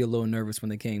had to be a little nervous when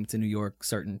they came to New York,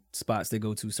 certain spots they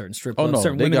go to, certain strip clubs, no,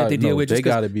 certain they women that got- they deal no, with, they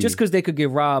gotta be- just because they could get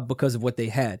robbed because of what they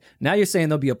had. Now you're saying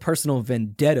there'll be a personal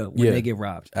vendetta when Yeah. they get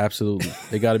robbed. Absolutely,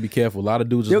 they got to be careful. A lot of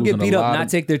dudes is They'll losing get beat a up, lot. not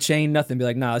take their chain, nothing. Be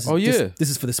like, nah, this is, Oh, yeah. this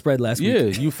is for the spread last Yeah,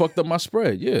 week. you fucked up my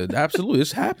spread. Yeah, absolutely,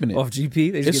 it's happening. Off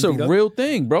GP, they just It's get a beat up. real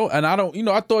thing, bro. And I don't,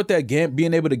 I thought that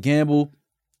being able to gamble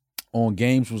on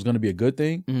games was going to be a good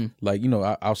thing. Mhm. Like,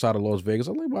 outside of Las Vegas,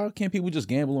 I'm like, why can't people just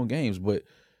gamble on games? But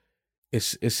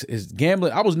it's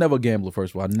gambling. I was never a gambler,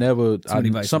 first of all. many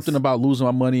vices. Something about losing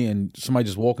my money and somebody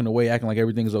just walking away acting like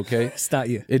everything is okay. It's not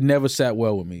you. It never sat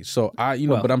well with me. So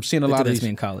Well, but I'm seeing a They lot did of that to me these.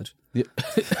 in college.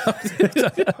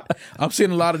 I'm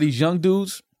seeing a lot of these young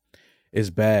dudes. It's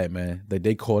bad, man.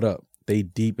 They caught up. They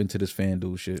deep into this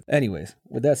FanDuel shit. Anyways,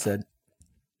 with that said,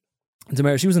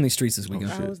 Tamara, she was in these streets this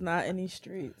weekend. I was not in these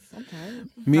streets. Okay.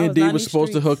 Me I and was D not in was these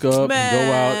supposed to streets. hook up Man,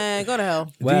 and go out. go to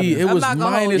hell. What happened? D, it I'm was not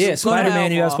gonna hold minus. you. Yeah, Go to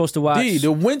Spider-Man, you hell, guys supposed to watch. D,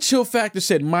 the wind chill factor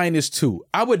said -2.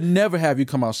 I would never have you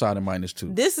come outside at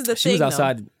 -2. This is the She thing. was though.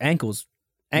 outside, ankles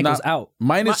Not- out.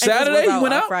 My Minus ankles Saturday, was you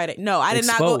went on out? Friday. No, I did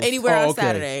not go Exposed. anywhere Oh, on okay.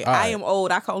 Saturday. All I right. am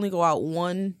old. I can only go out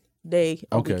one day.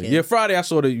 A Okay, weekend. yeah. Friday, I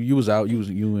saw that you was out. You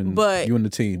and the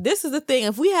team. This is the thing.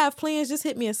 If we have plans, just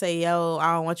hit me and say, "Yo,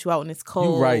 I don't want you out when it's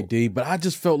cold." You right, D. But I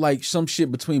just felt like some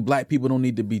shit between black people don't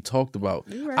need to be talked about.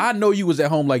 You right. I know you was at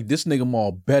home like this nigga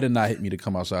Maul better not hit me to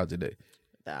come outside today.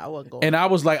 Nah, I wasn't going. And I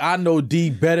was like, I know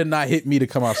D better not hit me to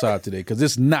come outside today because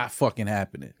it's not fucking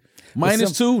happening.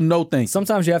 -2, no thank you.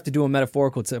 Sometimes you have to do a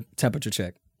metaphorical temperature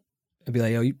check and be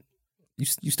like, yo,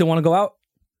 you still want to go out?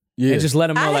 Yeah, And just let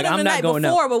them know, I like, hit him I'm the not night going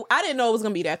before, out. but I didn't know it was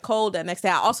gonna be that cold that next day.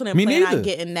 I also didn't Me plan neither. on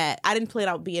getting that. I didn't plan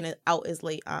on being out as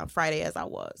late on Friday as I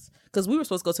was because we were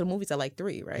supposed to go to the movies at like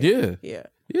 3, right? Yeah.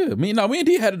 yeah. Me and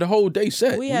D had the whole day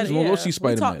set. We had was gonna go see We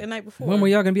Spider talked the Man. night before. When were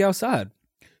y'all going to be outside?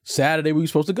 Saturday we were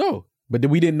supposed to go, but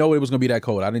then we didn't know it was gonna be that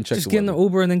cold. I didn't check. Just the get in the weather.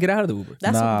 Uber and then get out of the Uber.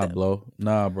 That's Nah,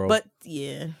 what bro. But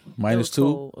yeah, -2. It was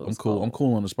I'm cool. cold. I'm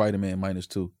cool on the Spider Man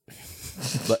 -2.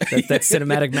 That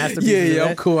cinematic masterpiece. Yeah, of I'm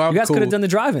that. cool. I'm you guys cool. could have done the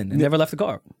drive-in and never left the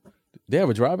car. They have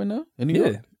a drive-in now in New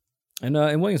York. Yeah. And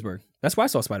in Williamsburg. That's why I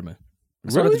saw Spider-Man. I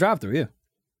saw it at the drive-thru. Yeah.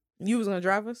 You was gonna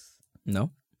drive us?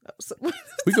 No.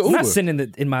 We go I'm Uber. not sitting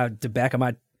in the back of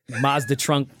my Mazda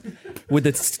trunk with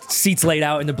the seats laid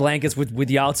out and the blankets with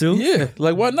y'all too. Yeah,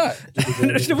 like why not?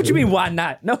 What you mean? Why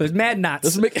not? No, it's mad knots.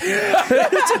 Let's make it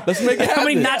happen. How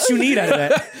many knots you need out of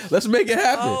that? Let's make it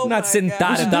happen. Oh I'm not sitting God.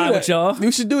 thigh to thigh with y'all.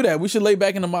 We should do that. We should lay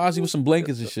back in the Mazda with some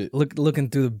blankets and shit, Looking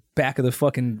through the back of the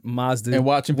fucking Mazda and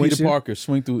watching Peter windshield. Parker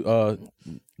swing through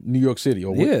New York City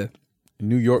or Yeah,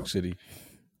 New York City,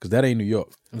 because that ain't New York.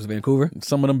 it was Vancouver.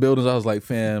 Some of them buildings, I was like,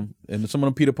 fam, and some of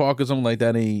them Peter Parkers, I'm like,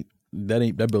 that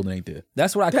building ain't there.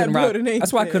 That's what I couldn't rock. building ain't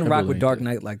That's why I there. couldn't That rock building with ain't Dark there.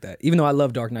 Knight like that. Even though I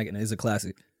love Dark Knight and it's a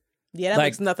classic. Yeah, that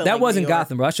Like looks nothing that like wasn't New York.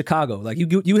 Gotham, bro. That's Chicago. Like you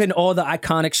hitting all the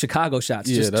iconic Chicago shots.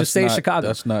 Yeah, just say not, Chicago.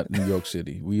 That's not New York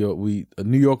City. We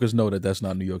New Yorkers know that that's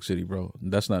not New York City, bro.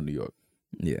 That's not New York.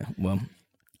 Yeah. Well,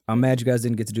 I'm mad you guys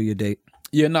didn't get to do your date.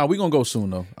 Yeah, nah, we gonna go soon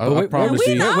though. I wait, promise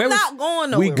We you. not, Where was- not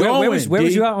going we nowhere. go- Where was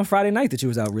D. you out on Friday night that you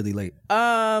was out really late?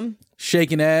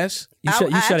 Shaking ass. You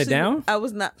shut actually- it down? I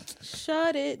was not.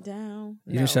 Shut it down.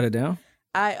 You didn't shut it down?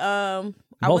 I went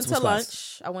Multiple to lunch.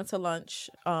 spots. I went to lunch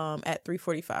at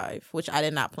 3:45, which I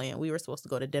did not plan. We were supposed to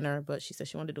go to dinner, but she said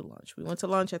she wanted to do lunch. We went to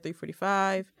lunch at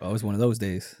 3:45. Oh, it was one of those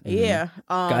days. Yeah.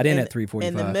 Got in and at 3:45.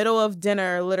 In the middle of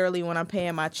dinner, literally when I'm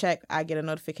paying my check, I get a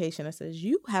notification that says,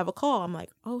 "You have a call." I'm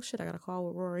like, "Oh shit, I got a call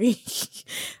with Rory."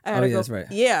 I gotta yeah, go. that's right.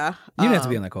 Yeah. You didn't have to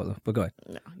be on that call though, but go ahead.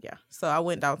 No, yeah. So I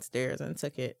went downstairs and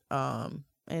took it. And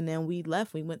then we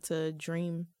left. We went to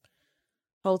Dream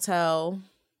Hotel.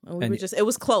 And we And- were just, it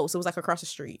was close. It was like across the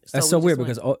street. That's we so just weird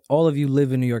went- because all of you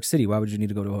live in New York City. Why would you need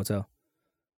to go to a hotel?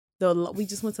 we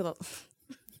just went to the,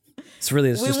 It's really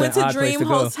it's we just went an to odd place Dream to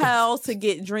go. Hotel to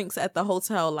get drinks at the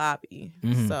hotel lobby.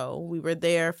 Mhm. So we were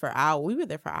there for hours. We were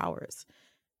there for hours.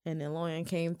 And then Loyan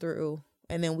came through.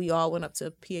 And then we all went up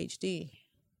to PhD.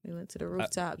 We went to the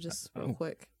rooftop just real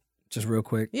quick. Just real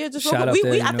quick. Yeah, just real shout quick. out We,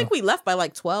 there, we, you I know, think we left by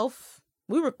like 12.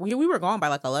 We were gone by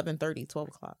like 11:30, 12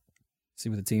 o'clock. see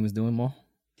what the team is doing more.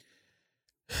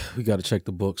 We got to check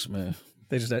the books, man.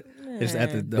 They just at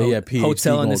the They at PhD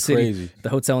hotel in going the city. crazy. The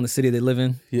hotel in the city they live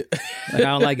in. Yeah, Like, I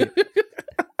don't like it.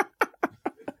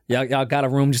 Y'all got a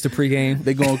room just to pregame.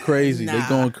 they going crazy. They Nah.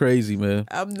 going crazy, man.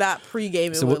 I'm not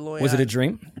pre-gaming So with what, Loyan. was it a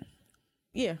dream?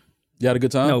 Yeah. You had a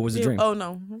good time? No, it was a Yeah. dream. Oh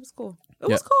no, it was cool. It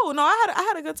Yeah. was cool. No, I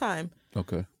had a good time.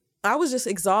 Okay. I was just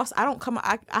exhausted.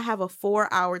 I have a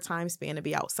 4-hour time span to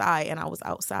be outside, and I was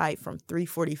outside from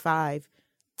 3:45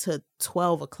 to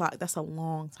 12 o'clock. That's a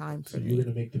long time for So me. you're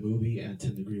gonna make the movie at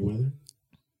 10-degree weather?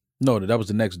 No, that was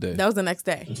the next day. That was the next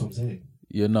day. That's what I'm saying.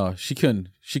 Yeah, no, she couldn't.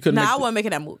 She couldn't. No, make I the- wasn't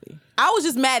making that movie. I was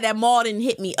just mad that Maul didn't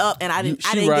hit me up, and I didn't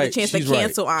She get a right. chance to She's right.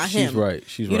 cancel on him. She's right.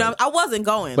 She's You right. know, I wasn't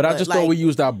going. But I just like, thought we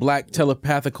used our black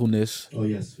telepathicalness, Oh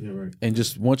yes, yeah, right. and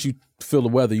just once you feel the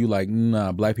weather, you like,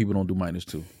 nah, black people don't do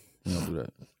 -2. We don't do that.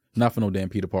 Not for no damn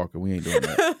Peter Parker. We ain't doing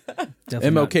that.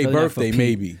 Definitely not- MLK definitely not for birthday, Pete.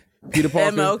 maybe. Peter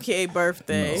Parker. MLK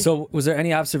birthday. So was there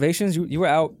any observations? You were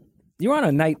out. You were on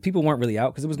a night. People weren't really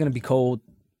out because it was going to be cold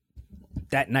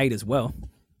that night as well.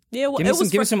 Yeah, well,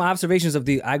 Give me some observations of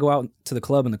the I go out to the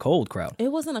club in the cold crowd.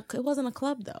 It wasn't a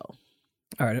club though.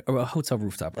 All right, a hotel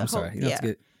rooftop. I'm sorry. You don't have to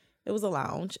yeah. get. It was a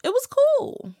lounge. It was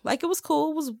cool. Like it was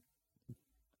cool. It was.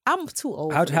 I'm too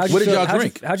old. What for this What shit. did y'all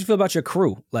drink? How'd you feel about your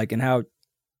crew? Like, and how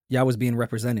y'all was being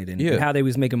represented and, Yeah. and how they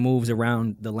was making moves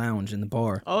around the lounge and the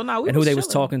bar Oh no, we and who was they was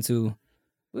chilling. talking to.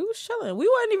 We was chilling. We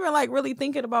weren't even like really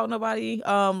thinking about nobody.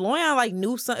 Loyan like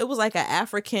knew some. It was like an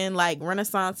African like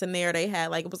Renaissance in there. They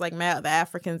had like it was like mad the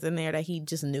Africans in there that he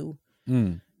just knew.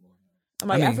 Mm. I'm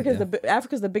like I mean,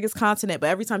 Africa's the biggest continent, but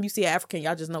every time you see an African,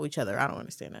 y'all just know each other. I don't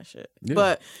understand that shit. Yeah.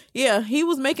 But yeah, he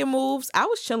was making moves. I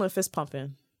was chilling, fist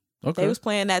pumping. Okay. They was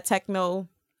playing that techno.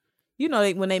 You know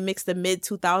when they mixed the mid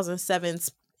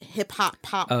 2007s hip hop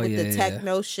pop Oh, with yeah, the yeah,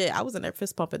 techno shit. I was in there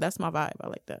fist pumping. That's my vibe. I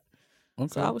like that.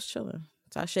 Okay. So I was chilling.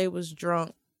 Tasha was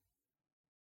drunk.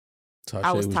 Tasha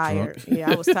I was tired. drunk.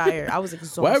 Yeah, I was tired. I was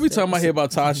exhausted. Well, every time I hear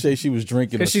about Tasha, she was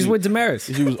drinking. Because she's with Damaris.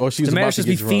 She was about Damaris to just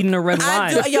be get drunk. feeding her red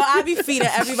wine. I be feeding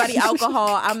everybody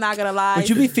alcohol. I'm not gonna lie. But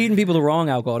you be feeding people the wrong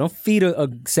alcohol. Don't feed a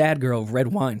sad girl red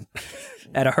wine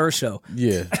at a her show.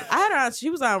 Yeah, I had her on. She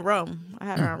was on rum. I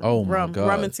had her on Oh, my rum, God.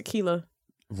 rum and tequila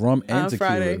rum and on tequila.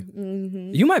 Friday.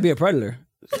 Mm-hmm. You might be a predator.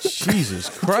 Jesus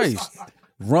Christ,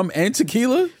 rum and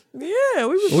tequila. Yeah, we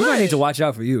was. We might lit. need to watch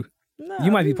out for you. Nah,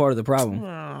 You might be part of the problem.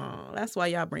 Oh, that's why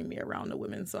y'all bring me around the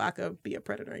women so I could be a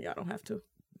predator and y'all don't have to.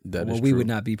 That Well, is we true. would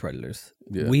not be predators.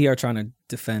 Yeah. We are trying to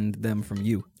defend them from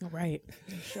you. Right.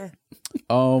 Sure.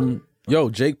 Yo,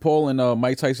 Jake Paul and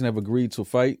Mike Tyson have agreed to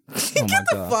fight. Oh my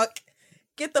god. Fuck.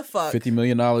 Get the fuck. $50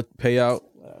 million payout.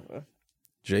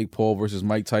 Jake Paul versus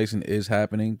Mike Tyson is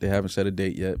happening. They haven't set a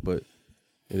date yet, but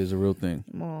it is a real thing.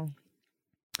 Come on.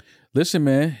 Listen,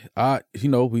 man,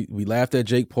 we laughed at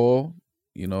Jake Paul.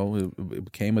 It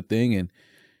became a thing, and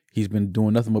he's been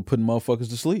doing nothing but putting motherfuckers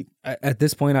to sleep. At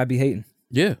this point, I'd be hating.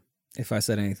 Yeah. If I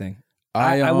said anything.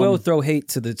 I will throw hate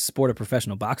to the sport of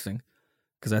professional boxing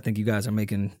because I think you guys are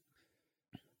making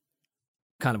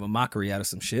kind of a mockery out of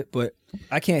some shit, but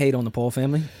I can't hate on the Paul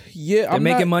family. Yeah, they're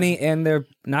making money and they're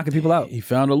knocking people out. He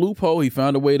found a loophole. He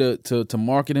found a way to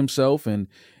market himself and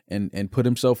put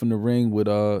himself in the ring with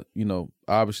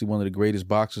obviously one of the greatest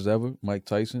boxers ever, Mike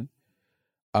Tyson.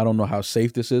 I don't know how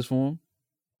safe this is for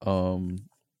him.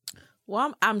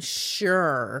 Well, I'm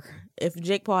sure if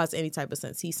Jake Paul has any type of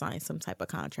sense, he signed some type of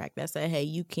contract that said, "Hey,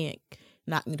 you can't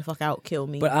knock me the fuck out, kill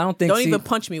me." But I don't think. Don't even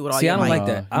punch me with all your I don't might. like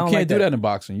that. You can't do that in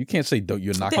boxing. You can't say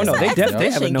you're knocking. Oh no, they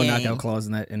have a no game. knockout clause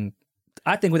in that, and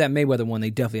I think with that Mayweather one, they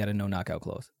definitely had a no knockout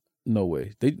clause. No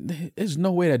way. There's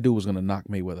no way that dude was gonna knock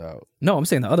Mayweather out. No, I'm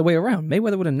saying the other way around.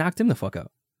 Mayweather would have knocked him the fuck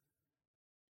out.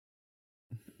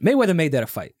 Mayweather made that a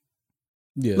fight.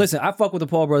 Yeah. Listen, I fuck with the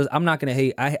Paul brothers. I'm not gonna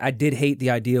hate. I did hate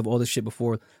the idea of all this shit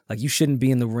before. Like, you shouldn't be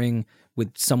in the ring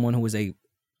with someone who is a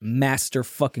master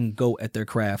fucking goat at their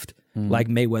craft, like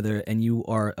Mayweather, and you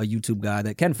are a YouTube guy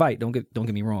that can fight. Don't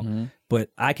get me wrong,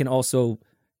 but I can also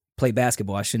play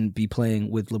basketball. I shouldn't be playing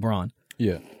with LeBron.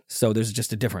 Yeah. So there's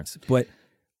just a difference. But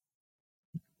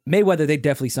Mayweather, they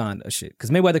definitely signed a shit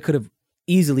because Mayweather could have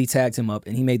easily tagged him up,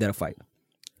 and he made that a fight.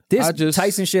 This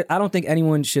Tyson shit, I don't think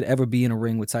anyone should ever be in a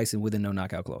ring with Tyson with a no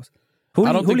knockout clause.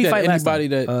 I don't think he that fight anybody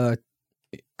last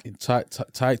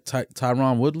that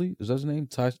Tyron Woodley, is that his name?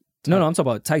 No, I'm talking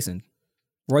about Tyson.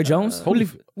 Roy Jones?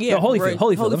 Holyfield. Yeah,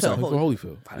 Holyfield. I'm sorry.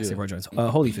 Holyfield. I say Roy Jones.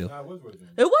 Holyfield.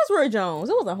 It was Roy Jones.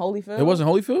 It wasn't Holyfield. It wasn't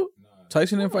Holyfield?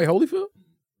 Tyson didn't fight Holyfield?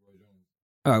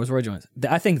 All right, it was Roy Jones.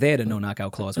 I think they had a no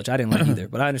knockout clause, which I didn't like either,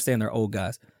 but I understand they're old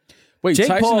guys. Wait, Jake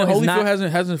Tyson Paul and is Holyfield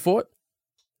not- hasn't fought?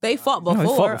 They fought before. he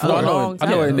fought before. A long I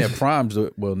know time. in their primes,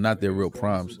 well, not their real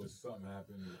primes.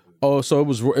 Oh, so it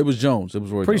was Jones. It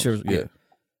was Roy Pretty Jones. sure. Yeah.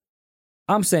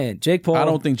 I'm saying Jake Paul. I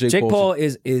don't think Jake Paul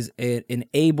is an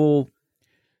able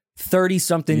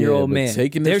 30-something-year-old but man.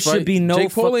 taking There this should fight, be no.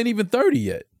 Jake Paul ain't even 30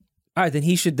 yet. All right, then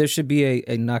there should be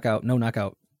a knockout. No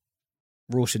knockout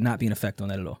rule should not be in effect on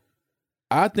that at all.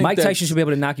 I think Mike Tyson should be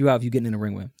able to knock you out if you get in the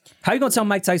ring with him. How you gonna tell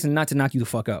Mike Tyson not to knock you the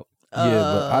fuck out? Yeah,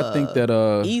 but I think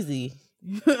that easy.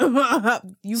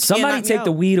 Somebody take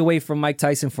the weed away from Mike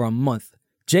Tyson for a month.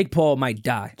 Jake Paul might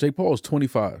die. Jake Paul is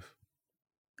 25.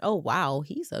 Oh wow,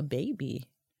 he's a baby.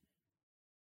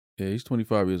 Yeah, he's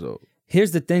 25 years old.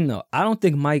 Here's the thing, though. I don't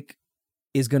think Mike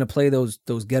is gonna play those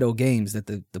ghetto games that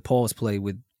the Pauls play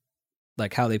with,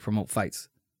 like how they promote fights.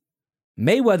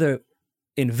 Mayweather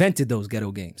invented those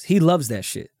ghetto games. He loves that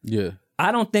shit. Yeah.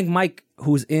 I don't think Mike,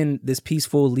 who's in this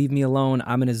peaceful, leave me alone,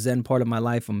 I'm in a zen part of my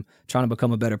life, I'm trying to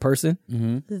become a better person.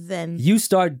 Then You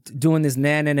start doing this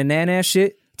nan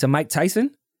shit to Mike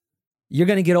Tyson, you're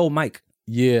gonna get old Mike.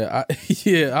 Yeah, that's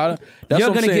You're what I'm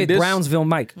gonna saying. get Brownsville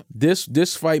Mike.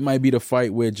 This fight might be the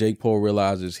fight where Jake Paul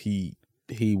realizes he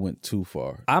went too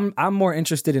far. I'm more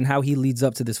interested in how he leads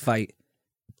up to this fight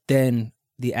than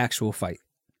the actual fight.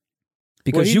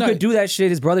 Because could do that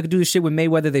shit. His brother could do the shit with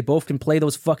Mayweather. They both can play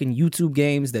those fucking YouTube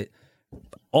games that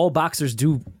all boxers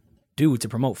do to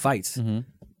promote fights.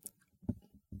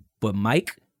 But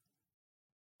Mike,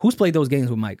 who's played those games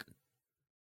with Mike?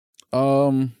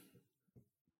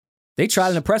 They tried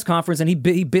in a press conference and he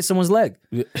bit someone's leg.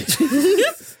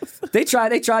 They tried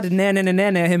to nan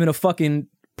him in a fucking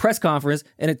press conference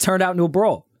and it turned out into a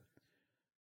brawl.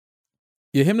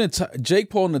 Yeah, him and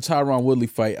Jake Paul in the Tyron Woodley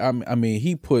fight. I mean,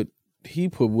 he put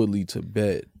Woodley to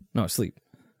bed. No, sleep.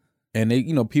 And they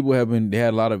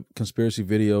had a lot of conspiracy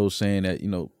videos saying that,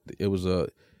 it was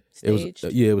staged.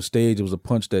 It was staged. It was a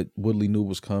punch that Woodley knew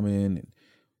was coming, and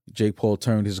Jake Paul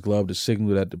turned his glove to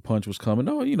signal that the punch was coming.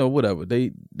 No, whatever.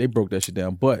 They broke that shit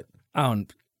down. But I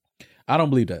don't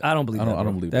believe that. I don't believe that. I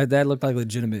don't believe that. That looked like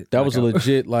legitimate. That was a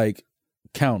legit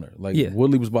counter.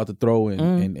 Woodley was about to throw in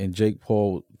and Jake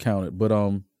Paul countered. But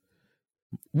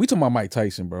we talking about Mike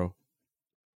Tyson, bro.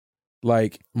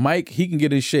 Like, Mike, he can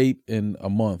get in shape in a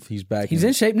month. He's back. He's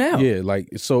in shape now. Yeah,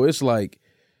 so it's like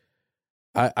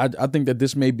I think that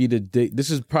this may be the day.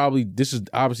 This is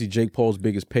obviously Jake Paul's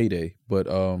biggest payday, but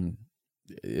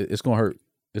it's gonna hurt.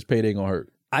 This payday gonna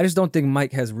hurt. I just don't think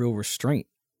Mike has real restraint.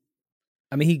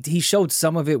 I mean, he showed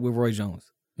some of it with Roy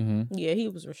Jones. Yeah, he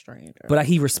was restrained. But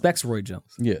he respects Roy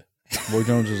Jones. Yeah. Roy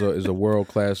Jones is a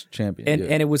world-class champion.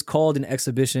 And it was called an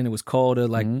exhibition. It was called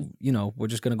we're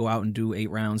just going to go out and do 8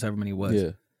 rounds, however many it was.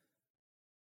 Yeah.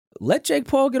 Let Jake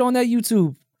Paul get on that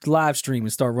YouTube live stream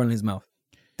and start running his mouth.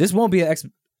 This won't be an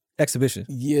exhibition.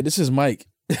 Yeah, this is Mike.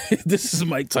 This is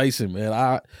Mike Tyson,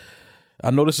 man.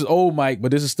 I know this is old Mike,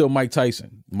 but this is still Mike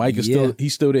Tyson. Mike is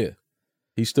he's still there.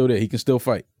 He's still there. He can still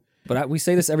fight. But we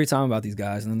say this every time about these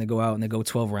guys, and then they go out and they go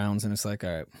 12 rounds, and it's like,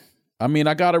 all right. I mean,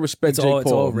 I gotta respect Jake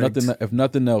Paul. Rigged. If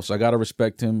nothing else, I gotta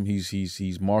respect him.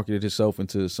 He's marketed himself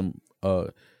into some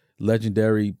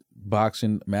legendary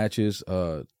boxing matches,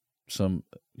 some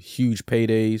huge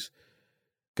paydays.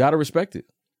 Gotta respect it.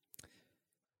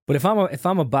 But if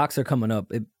I'm a boxer coming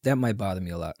up, that might bother me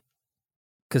a lot,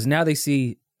 because now they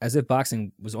see, as if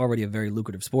boxing was already a very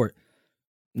lucrative sport,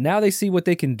 now they see what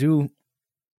they can do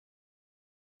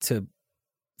to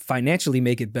financially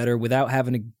make it better without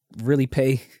having to really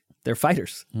pay their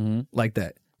fighters like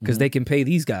that, because they can pay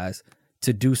these guys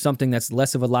to do something that's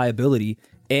less of a liability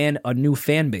and a new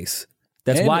fan base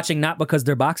that's watching, not because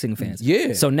they're boxing fans.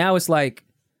 Yeah. So now it's like,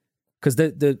 because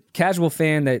the casual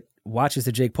fan that watches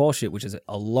the Jake Paul shit, which is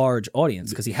a large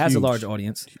audience, because he has a large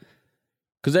audience,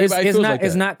 because everybody feels like that.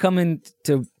 It's not coming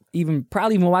to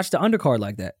probably even watch the undercard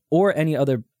like that or any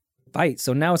other fight.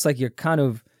 So now it's like you're kind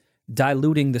of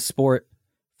diluting the sport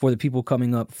for the people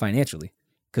coming up financially.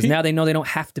 Because now they know they don't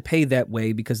have to pay that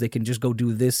way, because they can just go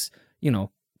do this,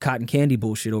 cotton candy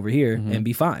bullshit over here and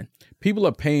be fine. People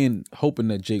are paying, hoping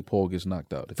that Jake Paul gets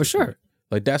knocked out. For sure.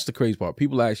 Like, that's the crazy part.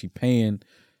 People are actually paying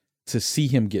to see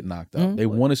him get knocked out. They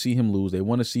want to see him lose. They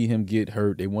want to see him get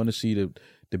hurt. They want to see the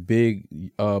big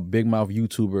mouth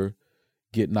YouTuber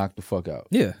get knocked the fuck out.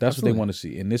 Yeah, that's what they want to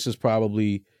see. And this is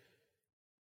definitely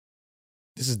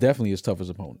his toughest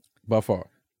opponent by far.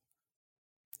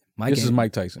 This is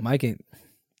Mike Tyson. Mike ain't.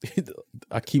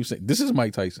 I keep saying, this is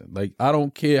Mike Tyson. Like, I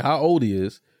don't care how old he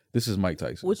is. This is Mike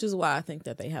Tyson. Which is why I think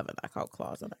that they have a knockout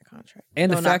clause on that contract.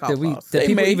 And the fact that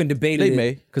people even debated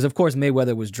it, because of course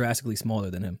Mayweather was drastically smaller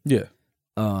than him. Yeah.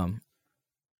 And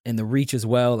the reach as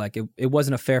well. Like, it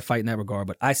wasn't a fair fight in that regard,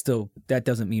 but that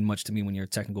doesn't mean much to me when you're a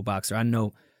technical boxer. I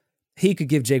know he could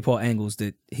give Jake Paul angles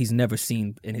that he's never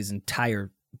seen in his entire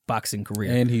boxing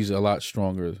career. And he's a lot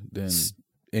stronger than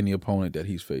any opponent that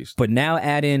he's faced. But now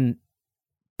add in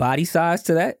body size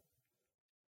to that.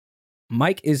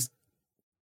 Mike is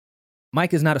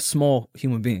not a small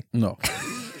human being. No,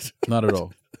 not at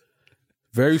all.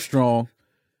 Very strong,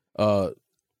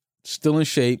 still in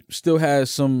shape, still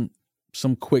has some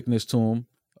quickness to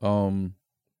him.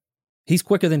 He's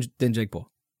quicker than Jake Paul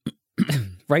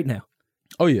right now.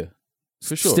 Oh yeah,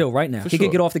 for sure. Still right now, he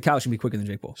could get off the couch and be quicker than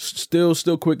Jake Paul. Still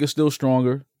quicker, still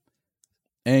stronger,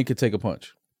 and could take a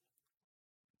punch.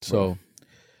 So,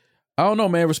 I don't know,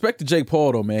 man. Respect to Jake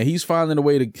Paul, though, man. He's finding a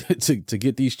way to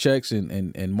get these checks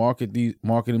and market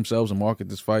themselves and market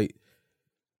this fight.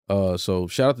 So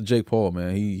shout out to Jake Paul,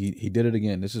 man. He did it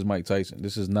again. This is Mike Tyson.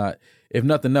 This is not, if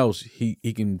nothing else, he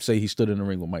can say he stood in the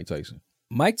ring with Mike Tyson.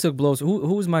 Mike took blows. Who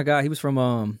was my guy? He was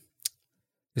from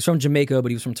Jamaica,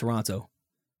 but he was from Toronto.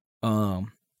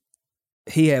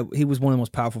 He was one of the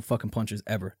most powerful fucking punchers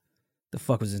ever. The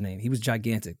fuck was his name? He was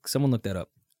gigantic. Someone look that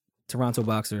up. Toronto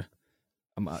boxer.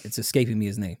 It's escaping me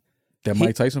his name.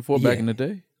 Mike Tyson fought back in the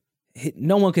day?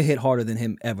 No one could hit harder than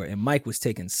him ever, and Mike was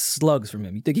taking slugs from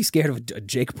him. You think he's scared of a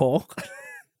Jake Paul?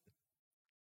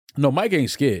 No, Mike ain't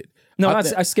scared. No,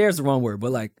 scared is the wrong word,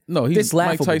 but like, no,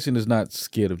 Mike Tyson is not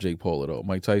scared of Jake Paul at all.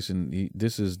 Mike Tyson,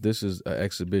 this is an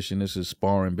exhibition. This is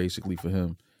sparring basically for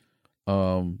him.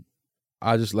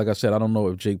 Like I said, I don't know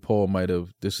if Jake Paul might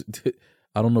have this.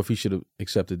 I don't know if he should have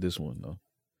accepted this one though.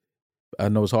 I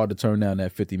know it's hard to turn down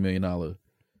that $50 million,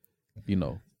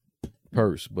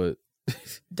 purse, but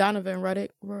Donovan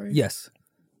Reddick, Rory. Yes.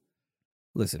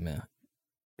 Listen, man,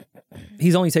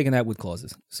 he's only taking that with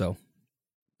clauses. So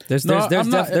there's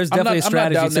definitely a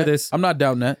strategy to this. I'm not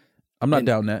doubting that.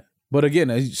 Doubting that. But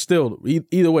again, still,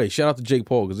 either way, shout out to Jake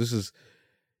Paul, because this is,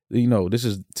 this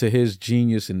is to his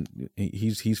genius, and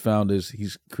he's found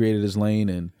he's created his lane,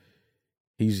 and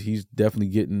he's definitely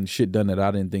getting shit done that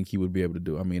I didn't think he would be able to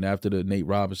do. I mean, after the Nate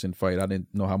Robinson fight, I didn't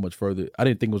know how much further. I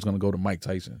didn't think it was going to go to Mike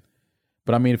Tyson.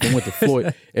 But I mean, if it went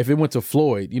to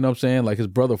Floyd, you know what I'm saying? Like, his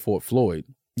brother fought Floyd.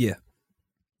 Yeah.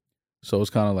 So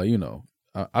it's kind of like,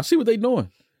 I see what they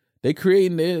doing. They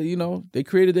creating they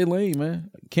created their lane, man.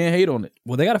 Can't hate on it.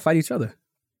 Well, they got to fight each other.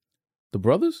 The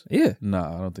brothers? Yeah.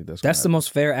 Nah, I don't think that's the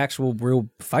most fair, actual, real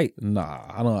fight. Nah,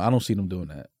 I don't see them doing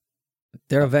that.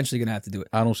 They're eventually gonna have to do it.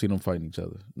 I don't see them fighting each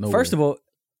other. No. First of all,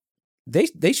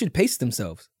 they should pace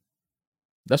themselves.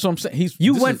 That's what I'm saying.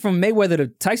 You went from Mayweather to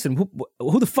Tyson.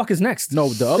 Who the fuck is next? No,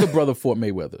 the other brother fought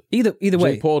Mayweather. Either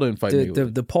way, Jake Paul didn't fight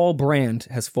Mayweather. The Paul brand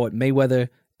has fought Mayweather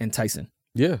and Tyson.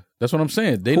 Yeah, that's what I'm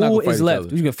saying. They not gonna fight is left? Each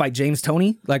other. You gonna fight James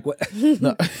Toney? Like what?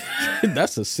 No,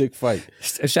 that's a sick fight.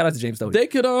 Shout out to James Toney. They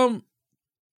could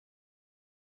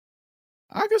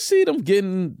I could see them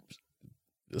getting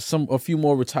a few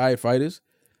more retired fighters.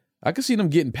 I can see them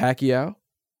getting Pacquiao.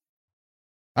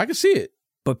 I can see it.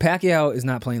 But Pacquiao is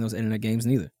not playing those internet games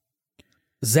neither.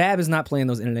 Zab is not playing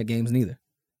those internet games neither.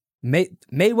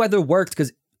 Mayweather worked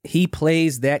because he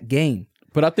plays that game.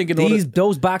 But I think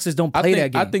those boxers don't play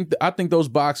that game. I think those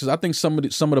boxers. I think some of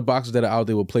the boxers that are out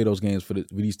there will play those games for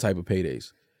these type of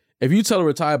paydays. If you tell a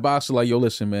retired boxer like, yo,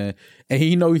 listen, man, and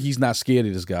he's not scared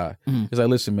of this guy. Mm-hmm. He's like,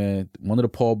 listen, man, one of the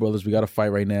Paul brothers, we got to fight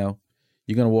right now.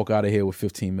 You're gonna walk out of here with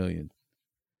 $15 million.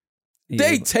 Yeah,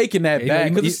 they taking that back.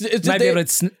 You might be able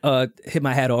to hit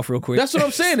my hat off real quick. That's what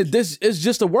I'm saying. This is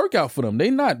just a workout for them. They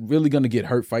not really gonna get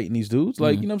hurt fighting these dudes.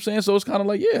 Like, you know what I'm saying? So it's kind of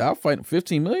like, yeah, I'll fight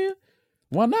 $15 million.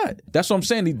 Why not? That's what I'm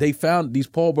saying. These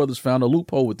Paul brothers found a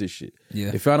loophole with this shit.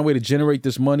 Yeah. They found a way to generate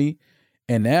this money,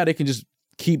 and now they can just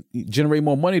keep generate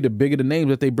more money the bigger the names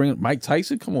that they bring. Mike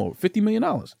Tyson, come on, $50 million.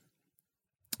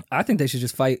 I think they should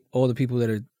just fight all the people that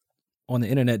are on the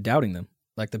internet doubting them.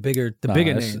 Like the bigger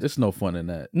names. It's no fun in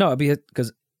that. No,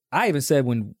 because I even said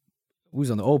when we was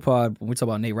on the old pod, when we talked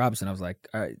about Nate Robinson, I was like,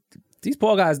 all right, these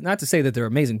Paul guys, not to say that they're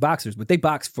amazing boxers, but they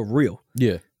box for real.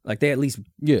 Yeah. Like they at least,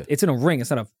 it's in a ring. It's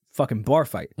not a fucking bar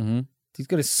fight. Mm-hmm. He's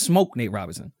going to smoke Nate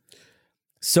Robinson.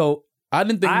 So I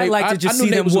didn't think I like to just see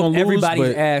them whoop everybody's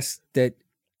but... ass that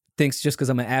thinks just because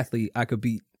I'm an athlete, I could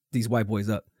beat these white boys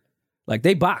up. Like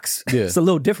they box. Yeah. It's a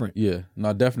little different. Yeah,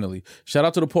 no, definitely. Shout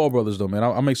out to the Paul brothers though, man.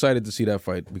 I'm excited to see that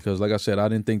fight because, like I said, I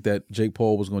didn't think that Jake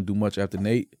Paul was going to do much after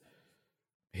Nate.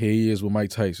 Here he is with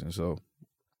Mike Tyson. So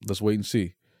let's wait and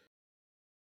see.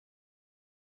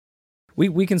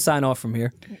 We can sign off from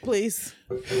here. Please.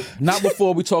 Not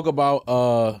before we talk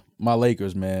about my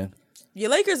Lakers, man. Your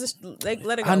Lakers,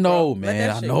 let it go. I know, bro. man.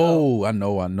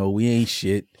 I know. We ain't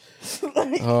shit.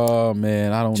 Oh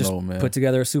man, I don't Just know, man. put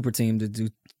together a super team to do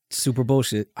super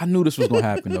bullshit. I knew this was gonna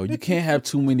happen though. You can't have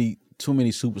too many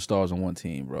superstars on one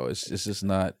team, bro. It's just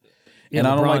not. Yeah, and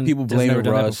I don't LeBron like people has never blaming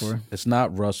done that Russ. before. It's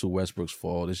not Russell Westbrook's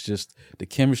fault. It's just the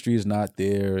chemistry is not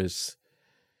there. It's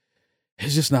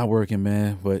just not working,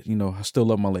 man. But you know, I still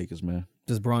love my Lakers, man.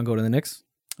 Does Bron go to the Knicks?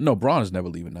 No, Bron is never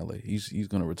leaving LA. He's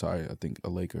gonna retire. I think a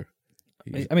Laker.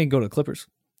 I mean, go to the Clippers.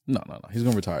 No. He's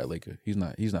gonna retire a Laker. He's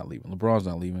not leaving. LeBron's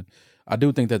not leaving. I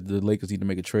do think that the Lakers need to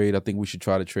make a trade. I think we should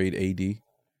try to trade AD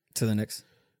to the Knicks.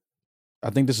 I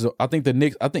think the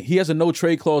Knicks. I think he has a no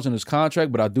trade clause in his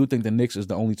contract, but I do think the Knicks is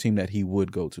the only team that he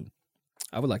would go to.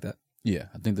 I would like that. Yeah,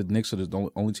 I think the Knicks are the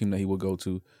only team that he would go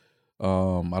to.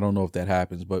 I don't know if that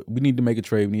happens, but we need to make a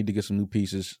trade. We need to get some new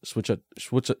pieces, switch up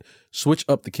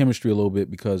the chemistry a little bit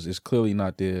because it's clearly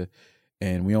not there,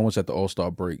 and we almost at the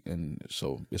All-Star break, and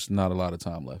so it's not a lot of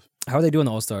time left. How are they doing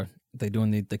the All-Star? They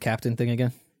doing the captain thing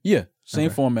again? Yeah,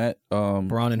 same format.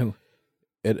 Bron and who?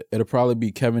 It'll probably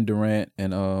be Kevin Durant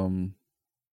and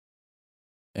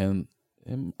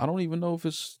I don't even know if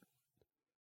it's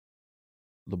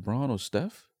LeBron or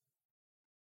Steph.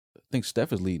 I think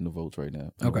Steph is leading the votes right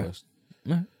now. Okay.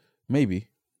 Maybe.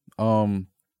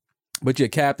 But yeah,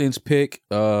 captain's pick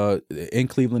in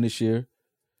Cleveland this year.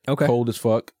 Okay. Cold as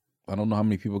fuck. I don't know how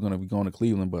many people are going to be going to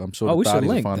Cleveland, but I'm sure we the should Thotties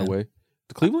will link, find then. a way.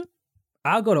 To Cleveland?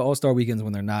 I'll go to All-Star weekends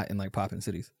when they're not in like popping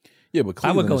cities. Yeah, but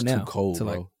Cleveland go is now too cold, to,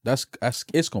 like- bro. That's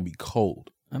it's going to be cold.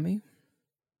 I mean,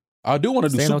 I do want to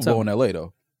do Stay in Super hotel. Bowl in LA,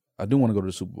 though. I do want to go to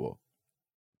the Super Bowl.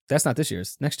 that's not this year.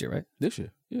 It's next year, right? This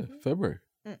year. Yeah, February.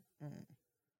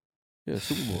 Yeah,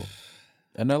 Super Bowl.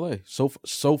 In LA.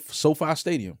 SoFi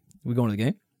Stadium. We going to the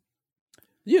game?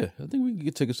 Yeah, I think we can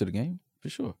get tickets to the game for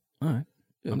sure. All right.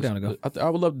 Yeah, I'm down to go. I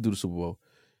would love to do the Super Bowl.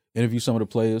 Interview some of the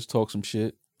players, talk some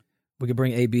shit. We could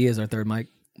bring AB as our third mic.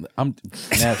 I'm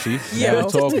nasty. Yo. Now we're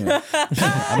talking.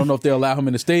 I don't know if they'll allow him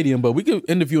in the stadium, but we could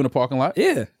interview in the parking lot.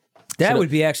 Yeah. That Set up- would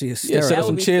be actually Yeah, hysterical. set up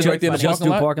some chairs right there in the Just parking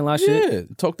do lot. parking lot shit. Yeah,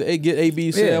 talk to get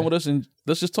AB to sit Yeah. down with us and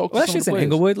let's just talk Well, to that some of shit's the in players.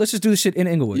 Inglewood. Let's just do the shit in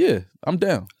Inglewood. Yeah, I'm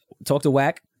down. Talk to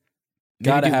Wack.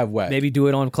 Gotta Maybe do- have Wack. Maybe do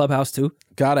it on Clubhouse too.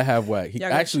 Gotta have Wack. He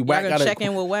Y'all actually gonna, Wack y'all got gonna check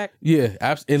in with Wack. Yeah,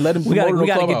 and let him. We promote gotta it on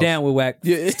get Clubhouse. down with Wack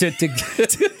Yeah.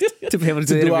 to be able to,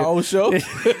 to do interview. our own show.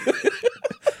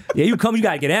 Yeah, you come, you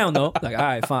gotta get down though. Like, all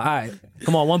right, fine, all right,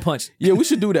 come on, one punch. Yeah, we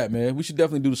should do that, man. We should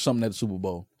definitely do something at the Super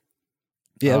Bowl.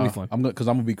 Yeah, that'd be fun. I'm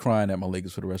gonna be crying at my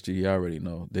Lakers for the rest of the year. I already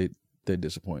know they're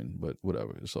disappointing, but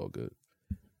whatever, it's all good.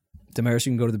 Damaris, you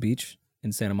can go to the beach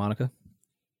in Santa Monica.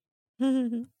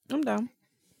 I'm down.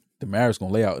 Damaris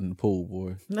gonna lay out in the pool,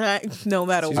 boy. No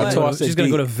matter She's, what. gonna, I said, she's gonna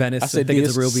D, go to Venice. I said, think D,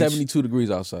 it's a real it's beach. 72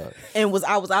 degrees outside, And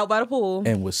I was out by the pool.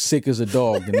 and was sick as a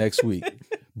dog the next week,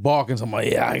 barking. I'm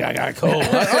like, yeah, I got cold.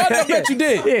 I bet you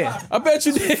did. Yeah. I bet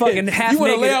you did. Fucking half you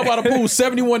want to lay naked. out by the pool,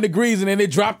 71 degrees, and then it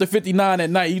dropped to 59 at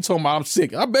night. You talking about I'm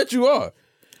sick? I bet you are.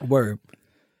 Word.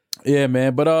 Yeah,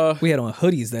 man. But We had on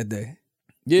hoodies that day.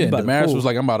 yeah, by the Damaris pool. was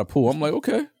like, I'm by the pool. I'm like,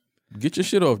 okay, get your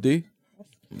shit off, D.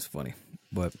 It's funny,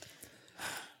 but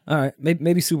all right,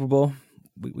 maybe Super Bowl.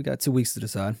 We got 2 weeks to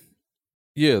decide.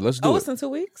 Yeah, let's do it. It's in 2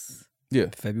 weeks? Yeah.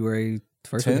 February,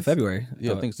 first week of February.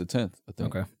 Yeah, I think it's the 10th. I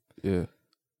think. Okay. Yeah.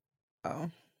 Oh.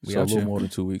 We So a out little here. more than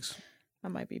 2 weeks. I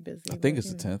might be busy. I think but,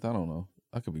 it's the you know. 10th. I don't know.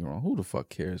 I could be wrong. Who the fuck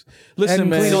cares? Listen, Listen,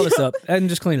 man. clean all this up. And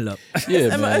just clean it up.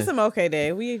 Yeah, man. It's MLK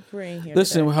Day. We're in here.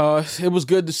 Listen, today. it was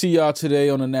good to see y'all today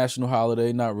on a national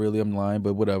holiday. Not really, I'm lying,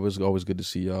 but whatever. It's always good to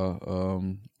see y'all.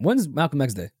 When's Malcolm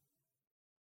X Day?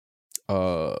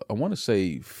 I want to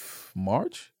say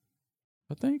March.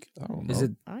 I think. I don't know. Is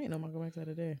it? I ain't know Malcolm X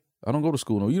the day. I don't go to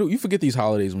school no. You forget these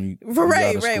holidays when you Right.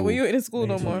 out of school. When you in school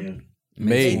no more.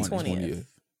 May 20th. 20th.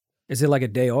 Is it like a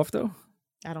day off though?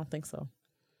 I don't think so.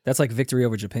 That's like Victory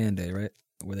over Japan Day, right?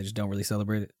 Where they just don't really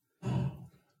celebrate it.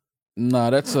 Nah,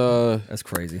 that's That's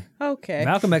crazy. Okay.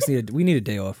 Malcolm X we need a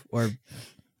day off, or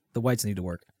the whites need to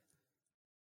work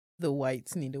The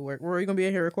whites need to work. Were you gonna be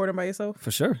in here recording by yourself? for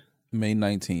sure. May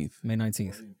 19th. May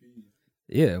 19th.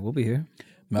 Yeah, we'll be here.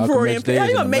 Malcolm Rory X and Day How is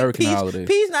you an gonna make American Peach? holiday.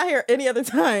 Peach not here any other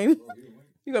time.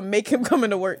 You gonna make him come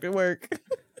into work to work.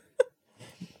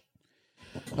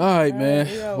 All right, man.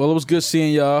 we out. Well, it was good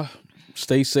seeing y'all.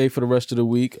 Stay safe for the rest of the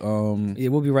week. Yeah,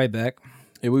 we'll be right back.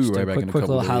 Yeah, we'll be Just right a back quick, in a quick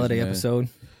couple little days, holiday man. episode.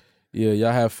 Yeah,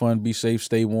 y'all have fun. Be safe.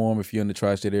 Stay warm if you're in the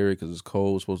tri-state area because it's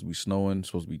cold. It's supposed to be snowing. It's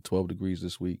supposed to be 12 degrees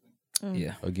this week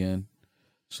Yeah. again.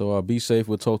 So be safe.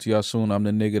 We'll talk to y'all soon. I'm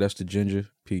the nigga. That's the ginger.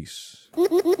 Peace.